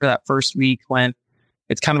 especially for that first week when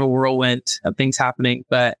it's kind of a whirlwind of things happening.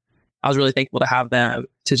 But I was really thankful to have them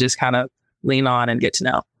to just kind of lean on and get to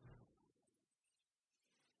know.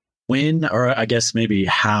 When, or I guess maybe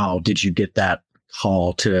how, did you get that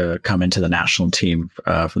call to come into the national team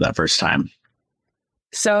for that first time?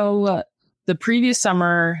 So the previous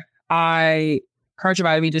summer, Coach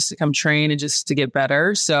invited me just to come train and just to get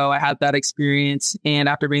better. So I had that experience. And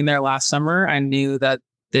after being there last summer, I knew that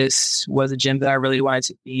this was a gym that I really wanted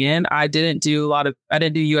to be in. I didn't do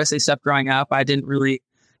USA stuff growing up. I didn't really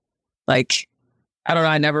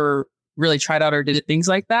I never really tried out or did things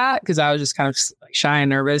like that because I was just kind of like shy and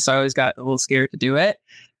nervous. So I always got a little scared to do it.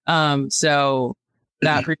 So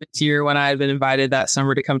that previous year when I had been invited that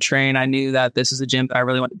summer to come train, I knew that this was a gym that I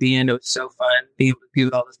really wanted to be in. It was so fun being able to be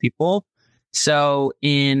with all those people. So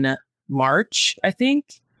in March, I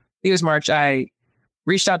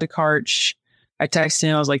reached out to Karch. I texted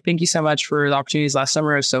him. I was like, thank you so much for the opportunities last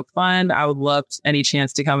summer. It was so fun. I would love any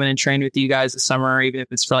chance to come in and train with you guys this summer, even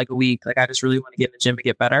if it's for like a week. Like, I just really want to get in the gym to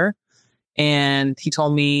get better. And he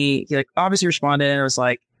told me, he obviously responded and was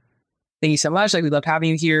like, thank you so much. Like, we loved having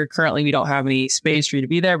you here. Currently, we don't have any space for you to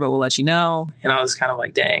be there, but we'll let you know. And I was kind of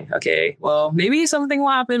like, dang, okay, well, maybe something will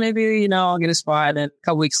happen. Maybe, I'll get a spot. And a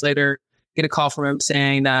couple weeks later, get a call from him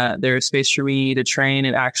saying that there's space for me to train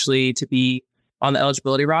and actually to be on the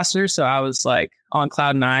eligibility roster. So I was like on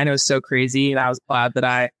cloud nine. It was so crazy. And I was glad that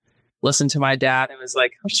I listened to my dad and was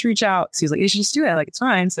like, I'll just reach out. So he's like, you should just do it. Like, it's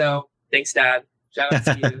fine. So thanks, Dad. Shout out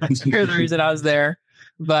to you. You're the reason I was there.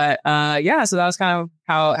 But so that was kind of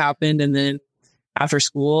how it happened. And then after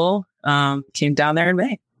school, came down there in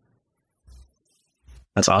May.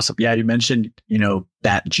 That's awesome. Yeah, you mentioned,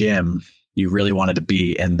 that gym. You really wanted to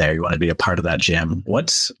be in there. You wanted to be a part of that gym.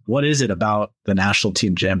 What is it about the national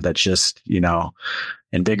team gym that's just,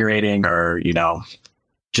 invigorating or,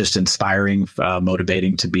 just inspiring,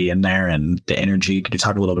 motivating to be in there, and the energy? Could you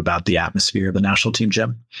talk a little bit about the atmosphere of the national team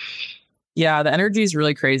gym? Yeah, the energy is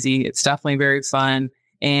really crazy. It's definitely very fun.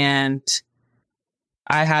 And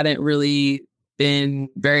I hadn't really been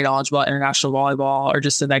very knowledgeable about international volleyball or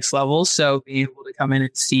just the next level. So being able to come in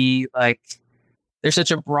and see there's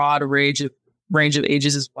such a broad range of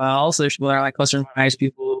ages as well. So there's people that are closer to my age,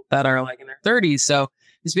 people that are in their 30s. So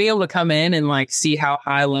just being able to come in and see how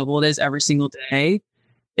high level it is every single day.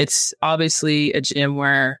 It's obviously a gym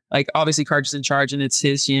where obviously Karch is in charge and it's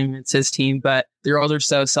his gym, it's his team, but they're all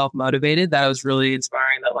so self-motivated that it was really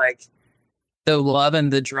inspiring that the love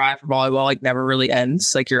and the drive for volleyball never really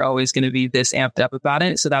ends. You're always going to be this amped up about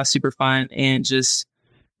it. So that was super fun. And just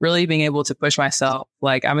really being able to push myself.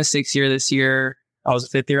 I'm a 6th year this year. I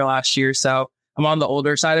was a 5th year last year. So I'm on the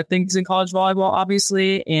older side of things in college volleyball,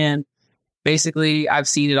 obviously. And basically I've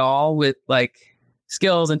seen it all with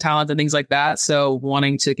skills and talent and things like that. So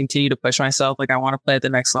wanting to continue to push myself, I want to play at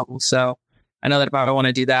the next level. So I know that if I want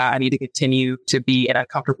to do that, I need to continue to be in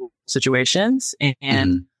uncomfortable situations.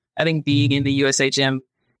 And I think being in the USA gym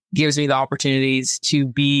gives me the opportunities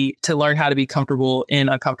to learn how to be comfortable in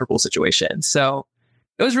uncomfortable situations. So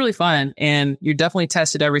it was really fun, and you're definitely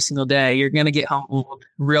tested every single day. You're going to get humbled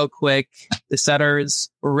real quick. The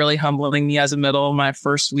setters were really humbling me as a middle. My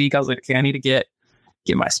first week, I was like, okay, I need to get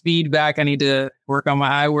my speed back. I need to work on my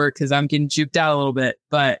eye work because I'm getting juked out a little bit,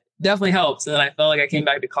 but definitely helps. And then I felt like I came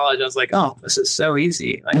back to college. I was like, oh, this is so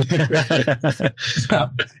easy. Yeah.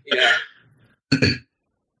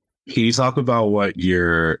 Can you talk about what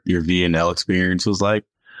your VNL experience was like?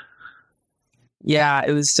 Yeah,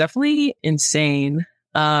 it was definitely insane.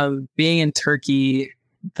 Being in Turkey,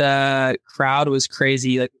 the crowd was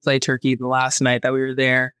crazy. We played Turkey the last night that we were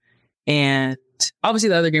there. And obviously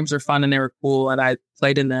the other games were fun and they were cool and I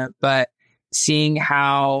played in them. But seeing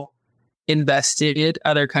how invested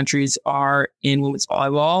other countries are in women's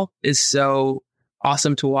volleyball is so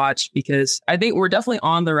awesome to watch, because I think we're definitely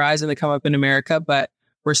on the rise and the come up in America, but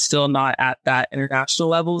we're still not at that international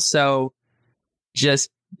level. So just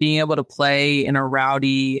being able to play in a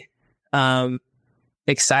rowdy,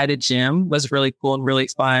 excited gym was really cool and really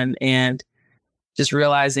fun. And just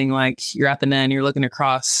realizing like you're at the net and you're looking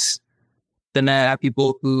across the net at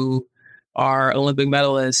people who are Olympic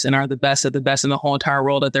medalists and are the best of the best in the whole entire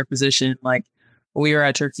world at their position. Like we were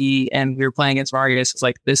at Turkey and we were playing against Vargas. It's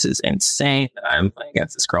like, this is insane that I'm playing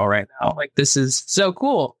against this girl right now. Like, this is so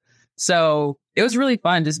cool. So it was really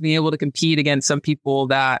fun just being able to compete against some people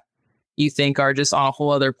that you think are just on a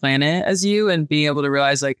whole other planet as you, and being able to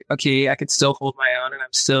realize like, okay, I could still hold my own and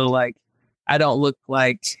I'm still like, I don't look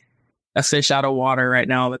like a fish out of water right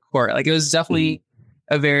now on the court. Like it was definitely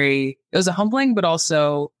it was a humbling, but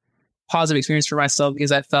also positive experience for myself,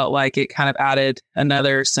 because I felt like it kind of added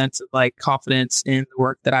another sense of like confidence in the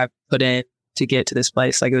work that I've put in to get to this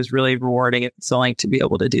place. Like it was really rewarding and fulfilling to be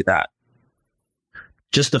able to do that.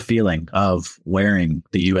 Just the feeling of wearing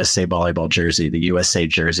the USA volleyball jersey, the USA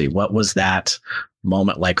jersey. What was that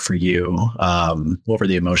moment like for you? What were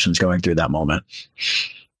the emotions going through that moment?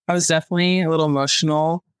 I was definitely a little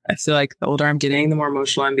emotional. I feel like the older I'm getting, the more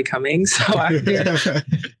emotional I'm becoming. So I'm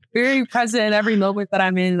very present in every moment that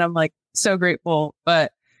I'm in. And I'm like so grateful.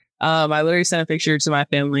 But I literally sent a picture to my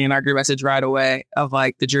family in our group message right away of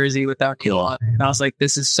like the jersey with O'Neal on it. And I was like,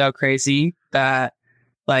 this is so crazy that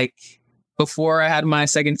like, before I had my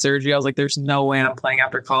second surgery, I was like, there's no way I'm playing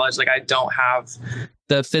after college. Like, I don't have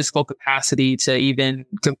the physical capacity to even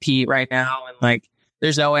compete right now. And like,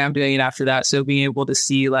 there's no way I'm doing it after that. So being able to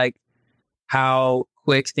see like how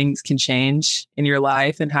quick things can change in your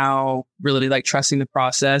life and how really like trusting the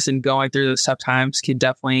process and going through those tough times can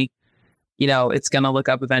definitely, you know, it's going to look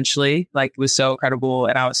up eventually. Like, it was so incredible.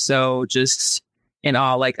 And I was so just in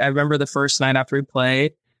awe. Like, I remember the first night after we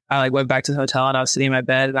played, I like went back to the hotel and I was sitting in my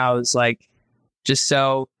bed and I was like,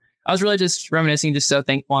 I was really just reminiscing, just so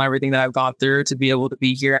thankful on everything that I've gone through to be able to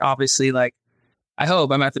be here. Obviously, like, I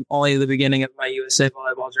hope I'm at only the beginning of my USA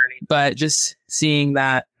volleyball journey, but just seeing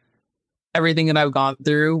that everything that I've gone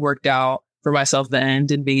through worked out for myself at the end,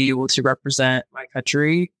 and being able to represent my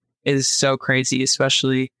country is so crazy,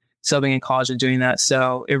 especially still being in college and doing that.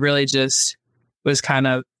 So it really just was kind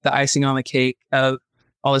of the icing on the cake of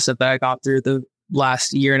all the stuff that I got through the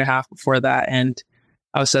last year and a half before that. And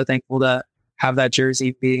I was so thankful to have that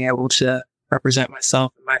jersey, being able to represent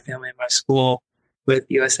myself and my family and my school with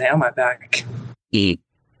USA on my back.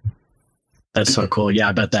 That's so cool. Yeah,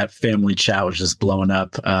 I bet that family chat was just blowing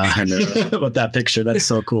up with that picture. That's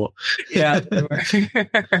so cool. Yeah.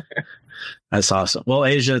 That's awesome. Well,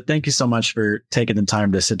 Asjia, thank you so much for taking the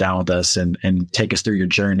time to sit down with us and take us through your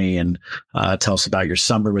journey and tell us about your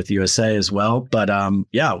summer with USA as well. But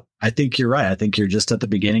yeah, I think you're right. I think you're just at the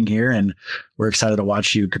beginning here, and we're excited to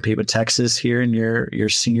watch you compete with Texas here in your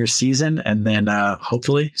senior season, and then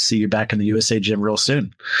hopefully see you back in the USA gym real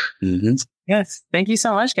soon. Mm-hmm. Yes. Thank you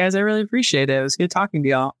so much, guys. I really appreciate it. It was good talking to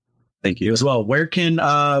y'all. Thank you as well. Where can,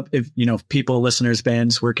 if you know, people, listeners,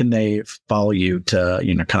 fans, where can they follow you to,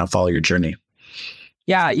 you know, kind of follow your journey?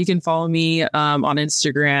 Yeah, you can follow me on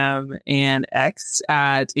Instagram and X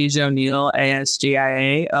at Asjia O'Neal,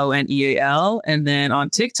 Asjia O'Neal. And then on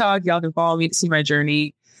TikTok, y'all can follow me to see my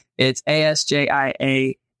journey. It's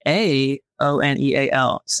Asjia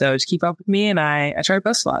O'Neal. So just keep up with me, and I try to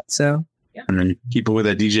post a lot. So yeah. And then keep it with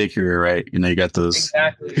that DJ career, right? You know, you got those,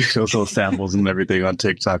 those samples and everything on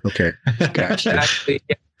TikTok. Okay. Gotcha. Exactly.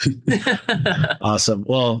 Yeah. Awesome.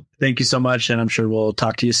 Well, thank you so much. And I'm sure we'll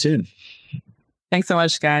talk to you soon. Thanks so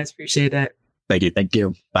much, guys. Appreciate it. Thank you. Thank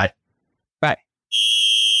you. Bye. Bye.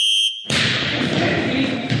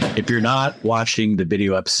 If you're not watching the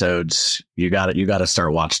video episodes, you got to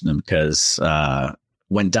start watching them, because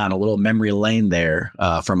went down a little memory lane there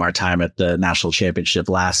from our time at the National Championship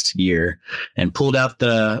last year, and pulled out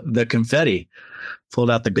the confetti,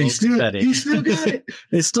 pulled out the gold confetti. You still got it.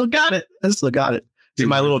 They still got it. I still got it. See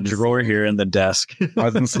my little drawer here in the desk. I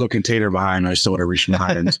was in this little container behind. I still want to reach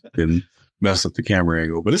behind and mess up the camera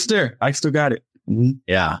angle, but it's there. I still got it. Mm-hmm.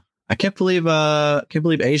 Yeah, I can't believe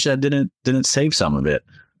Asjia didn't save some of it.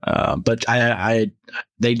 But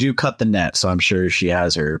they do cut the net, so I'm sure she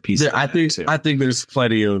has her piece. I think there's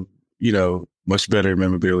plenty of, you know, much better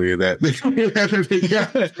memorabilia that.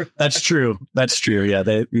 That's true. That's true. Yeah,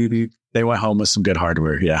 they went home with some good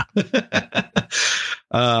hardware. Yeah.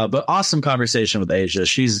 But awesome conversation with Asjia.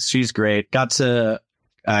 She's great. Got to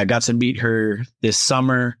meet her this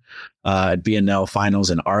summer at BNL finals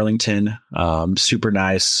in Arlington. Super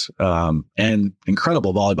nice and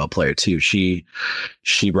incredible volleyball player too. She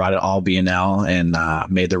brought it all BNL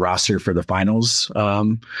and made the roster for the finals.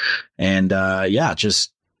 Yeah,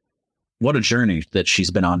 just what a journey that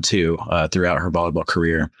she's been on too, throughout her volleyball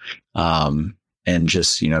career. And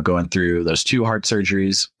just, going through those 2 heart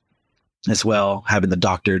surgeries as well, having the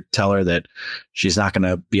doctor tell her that she's not going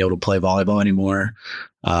to be able to play volleyball anymore,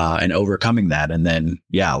 and overcoming that. And then,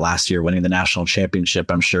 last year winning the national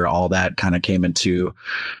championship, I'm sure all that kind of came into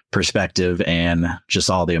perspective, and just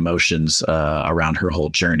all the emotions around her whole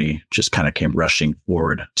journey just kind of came rushing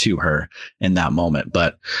forward to her in that moment.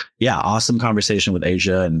 But awesome conversation with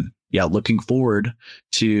Asjia, and looking forward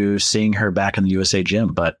to seeing her back in the USA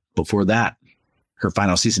gym. But before that, her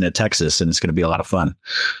final season at Texas, and it's going to be a lot of fun.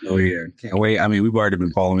 Oh yeah, can't wait. I mean, we've already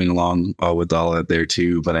been following along with all that there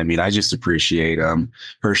too, but I mean, I just appreciate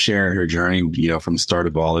her sharing her journey, from start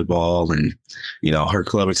of volleyball, and her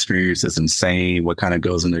club experience is insane. What kind of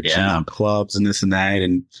goes into clubs and this and that,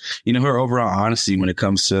 and her overall honesty when it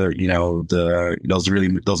comes to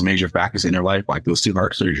those major factors in her life, like those 2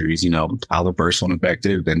 heart surgeries. How the first one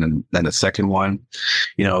affected, and then the second one.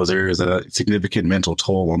 There's a significant mental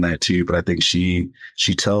toll on that too, but I think she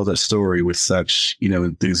tells that story with such,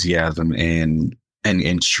 enthusiasm and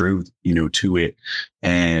truth, to it.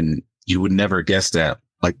 And you would never guess that,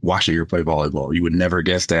 like watching her play volleyball. You would never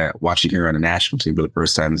guess that watching her on a national team for the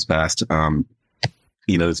first time this past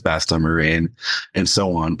summer and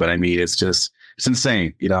so on. But I mean, it's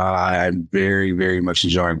insane. I'm very, very much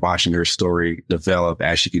enjoying watching her story develop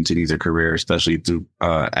as she continues her career, especially through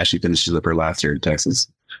as she finishes up her last year in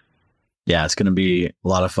Texas. Yeah, it's going to be a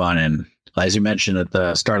lot of fun. And as you mentioned at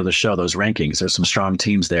the start of the show, those rankings, there's some strong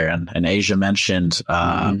teams there. And Asjia mentioned,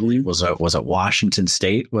 was it Washington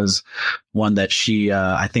State was one that she,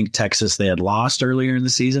 I think Texas, they had lost earlier in the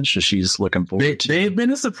season. So she's looking forward to. They've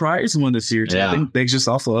been a surprise one this year, too. Yeah. I think they just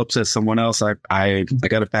also upset someone else. I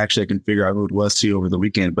got a fact check and figure out who it was, too, over the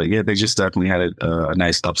weekend. But yeah, they just definitely had a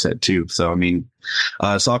nice upset, too. So, I mean,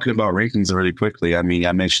 talking about rankings really quickly, I mean,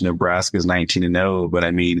 I mentioned Nebraska's 19-0, but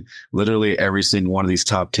I mean, literally every single one of these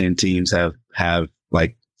top 10 teams have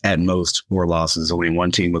like at most 4 losses. Only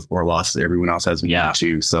one team with 4 losses. Everyone else has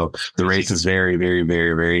 2. So the race is very, very,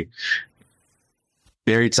 very, very,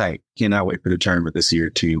 very tight. Cannot wait for the tournament this year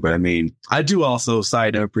too. But I mean, I do also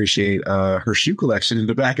appreciate her shoe collection in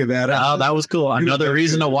the back of that. Oh, that was cool. Another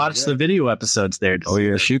reason to watch the video episodes there.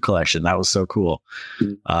 The shoe collection. That was so cool.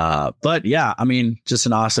 But yeah, I mean, just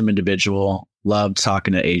an awesome individual. Loved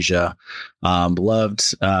talking to Asjia.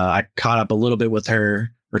 I caught up a little bit with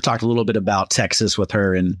her, or talked a little bit about Texas with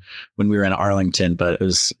her and when we were in Arlington, but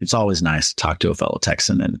it's always nice to talk to a fellow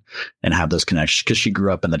Texan and have those connections, because she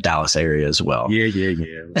grew up in the Dallas area as well. Yeah.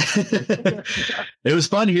 It was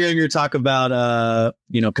fun hearing her talk about,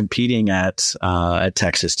 competing at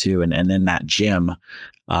Texas too. And then that gym,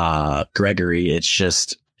 Gregory, it's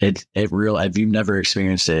just, it real, if you've never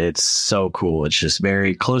experienced it, it's so cool. It's just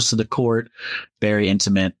very close to the court, very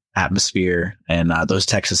intimate atmosphere. And those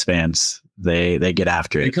Texas fans, they get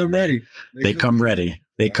after it. They come ready.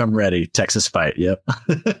 They come ready. Texas fight. Yep.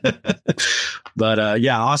 But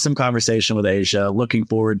awesome conversation with Asjia. Looking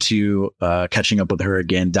forward to catching up with her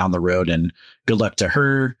again down the road, and good luck to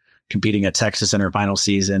her competing at Texas in her final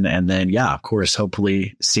season. And then, of course,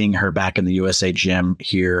 hopefully seeing her back in the USA gym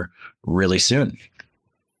here really soon.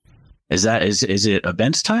 Is it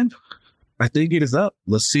events time? I think it is up.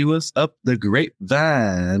 Let's see what's up the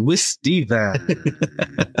grapevine with Stephen.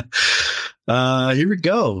 Here we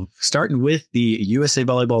go. Starting with the USA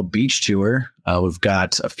Volleyball Beach Tour. We've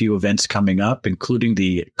got a few events coming up, including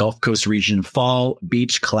the Gulf Coast Region Fall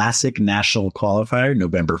Beach Classic National Qualifier,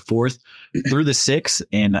 November 4th through the 6th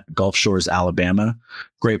in Gulf Shores, Alabama.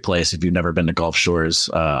 Great place if you've never been to Gulf Shores.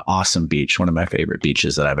 Awesome beach. One of my favorite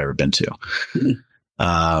beaches that I've ever been to.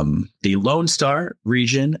 The Lone Star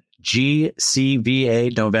Region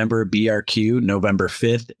GCVA November BRQ, November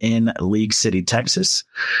 5th in League City, Texas.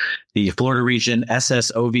 The Florida Region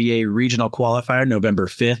SSOVA Regional Qualifier, November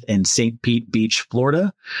 5th in St. Pete Beach,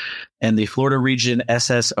 Florida. And the Florida Region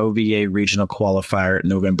SSOVA Regional Qualifier,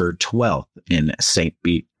 November 12th in St.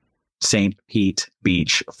 Pete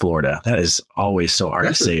Beach, Florida. That is always so hard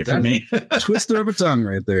to say for me. Twister of a tongue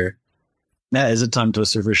right there. That is a tongue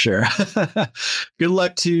twister for sure. Good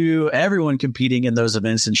luck to everyone competing in those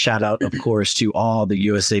events, and shout out, of course, to all the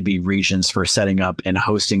USAB regions for setting up and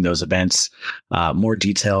hosting those events. More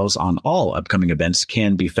details on all upcoming events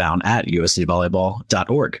can be found at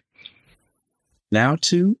usavolleyball.org. Now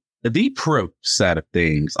to the pro side of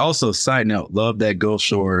things. Also, side note, love that Gulf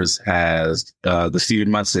Shores has the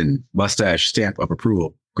Stephen Munson mustache stamp of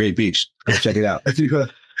approval. Great beach. Go check it out if you have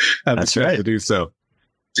That's right to do so.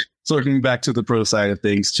 Circling back to the pro side of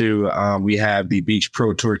things too, we have the Beach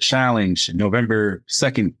Pro Tour Challenge, November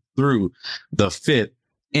 2nd through the 5th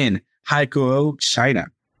in Haikou, China.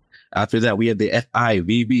 After that, we had the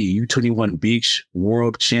FIVB U21 Beach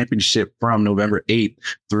World Championship from November 8th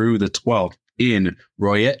through the 12th in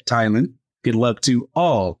Royet, Thailand. Good luck to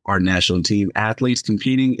all our national team athletes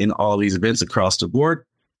competing in all these events across the board.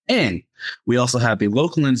 And we also have the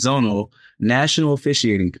local and zonal national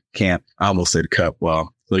officiating camp. I almost said cup.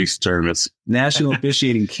 Well, these tournaments. National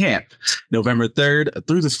officiating camp, November 3rd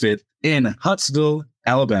through the 5th in Huntsville,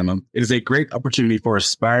 Alabama. It is a great opportunity for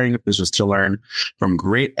aspiring officials to learn from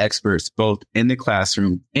great experts, both in the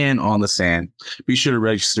classroom and on the sand. Be sure to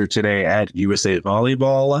register today at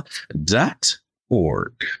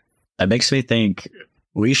usavolleyball.org. That makes me think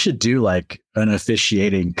we should do like an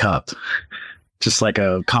officiating cup, just like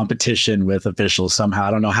a competition with officials somehow. I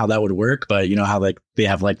don't know how that would work, but you know how like they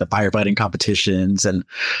have like the firefighting competitions and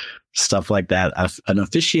stuff like that. An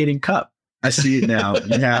officiating cup. I see it now.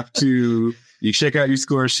 You check out your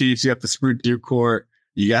score sheets. You have to sprint through court.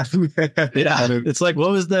 You got to, It's like, what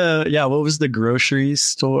was the grocery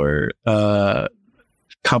store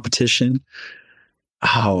competition?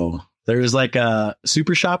 Oh, there was like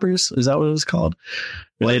super shoppers. Is that what it was called?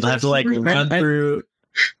 They'd have to like run through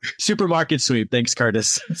supermarket sweep. Thanks,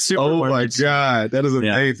 Curtis. Oh my God. That is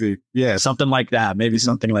amazing. Yeah. Something like that. Maybe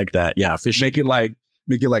something like that. Yeah. Make it like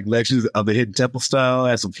Legends of the Hidden Temple style.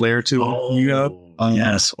 Add some flair to it. You know?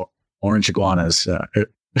 Yes. Orange iguanas.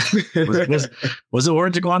 Was it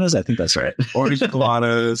orange iguanas? I think that's right. Orange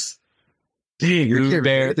iguanas. Dang, blue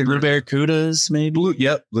barracudas, maybe. Blue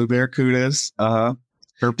barracudas.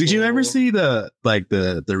 Did you ever see the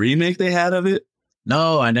remake they had of it?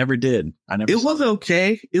 No, I never did. It was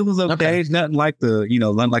okay. Okay. Nothing like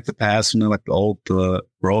the past, like the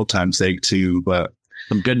old time sake too. But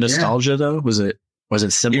some good nostalgia though. Was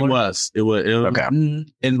it similar? It was okay.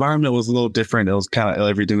 Environment was a little different. It was kind of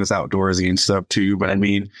everything was outdoorsy and stuff too. But I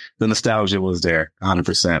mean, the nostalgia was there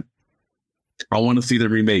 100%. I want to see the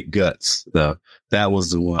remake Guts though. That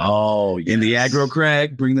was the one. Oh, yes. In the aggro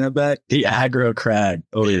crag, bring that back. The aggro crag.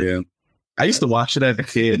 Oh yeah. I used to watch it as a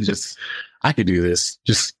kid and just, I could do this.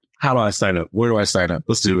 Just how do I sign up? Where do I sign up?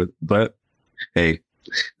 Let's do it. But hey,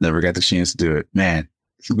 never got the chance to do it. Man,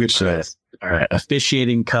 good show. All right.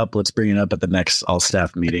 Officiating cup. Let's bring it up at the next all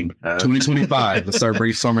staff meeting. 2025. Let's start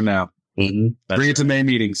brainstorming now. Mm-hmm. Bring it to May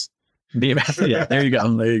meetings. Yeah, there you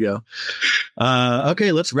go.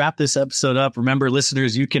 Okay, let's wrap this episode up. Remember,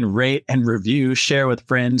 listeners, you can rate and review, share with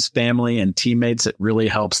friends, family, and teammates. It really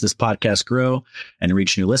helps this podcast grow and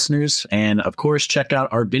reach new listeners. And of course, check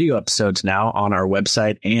out our video episodes now on our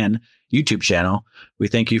website and YouTube channel. We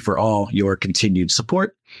thank you for all your continued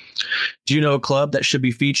support. Do you know a club that should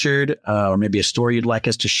be featured or maybe a story you'd like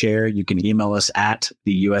us to share? You can email us at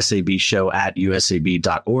the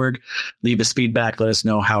usabshow@usab.org. Leave us feedback. Let us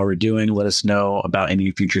know how we're doing. Let us know about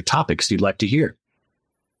any future topics you'd like to hear.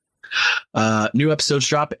 New episodes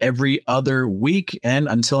drop every other week. And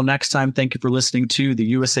until next time, thank you for listening to the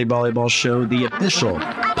USA Volleyball Show, the official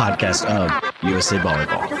podcast of USA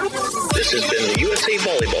Volleyball. This has been the USA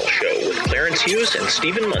Volleyball Show with Clarence Hughes and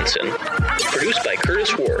Stephen Munson. Produced by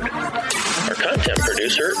Curtis Ward. Our content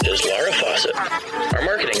producer is Laura Fawcett. Our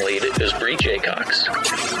marketing lead is Bree Jaycox.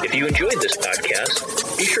 If you enjoyed this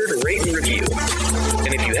podcast, be sure to rate and review.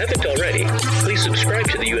 And if you haven't already, please subscribe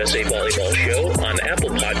to the USA Volleyball Show on Apple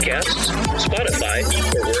Podcasts, Spotify,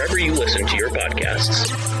 or wherever you listen to your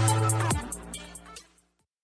podcasts.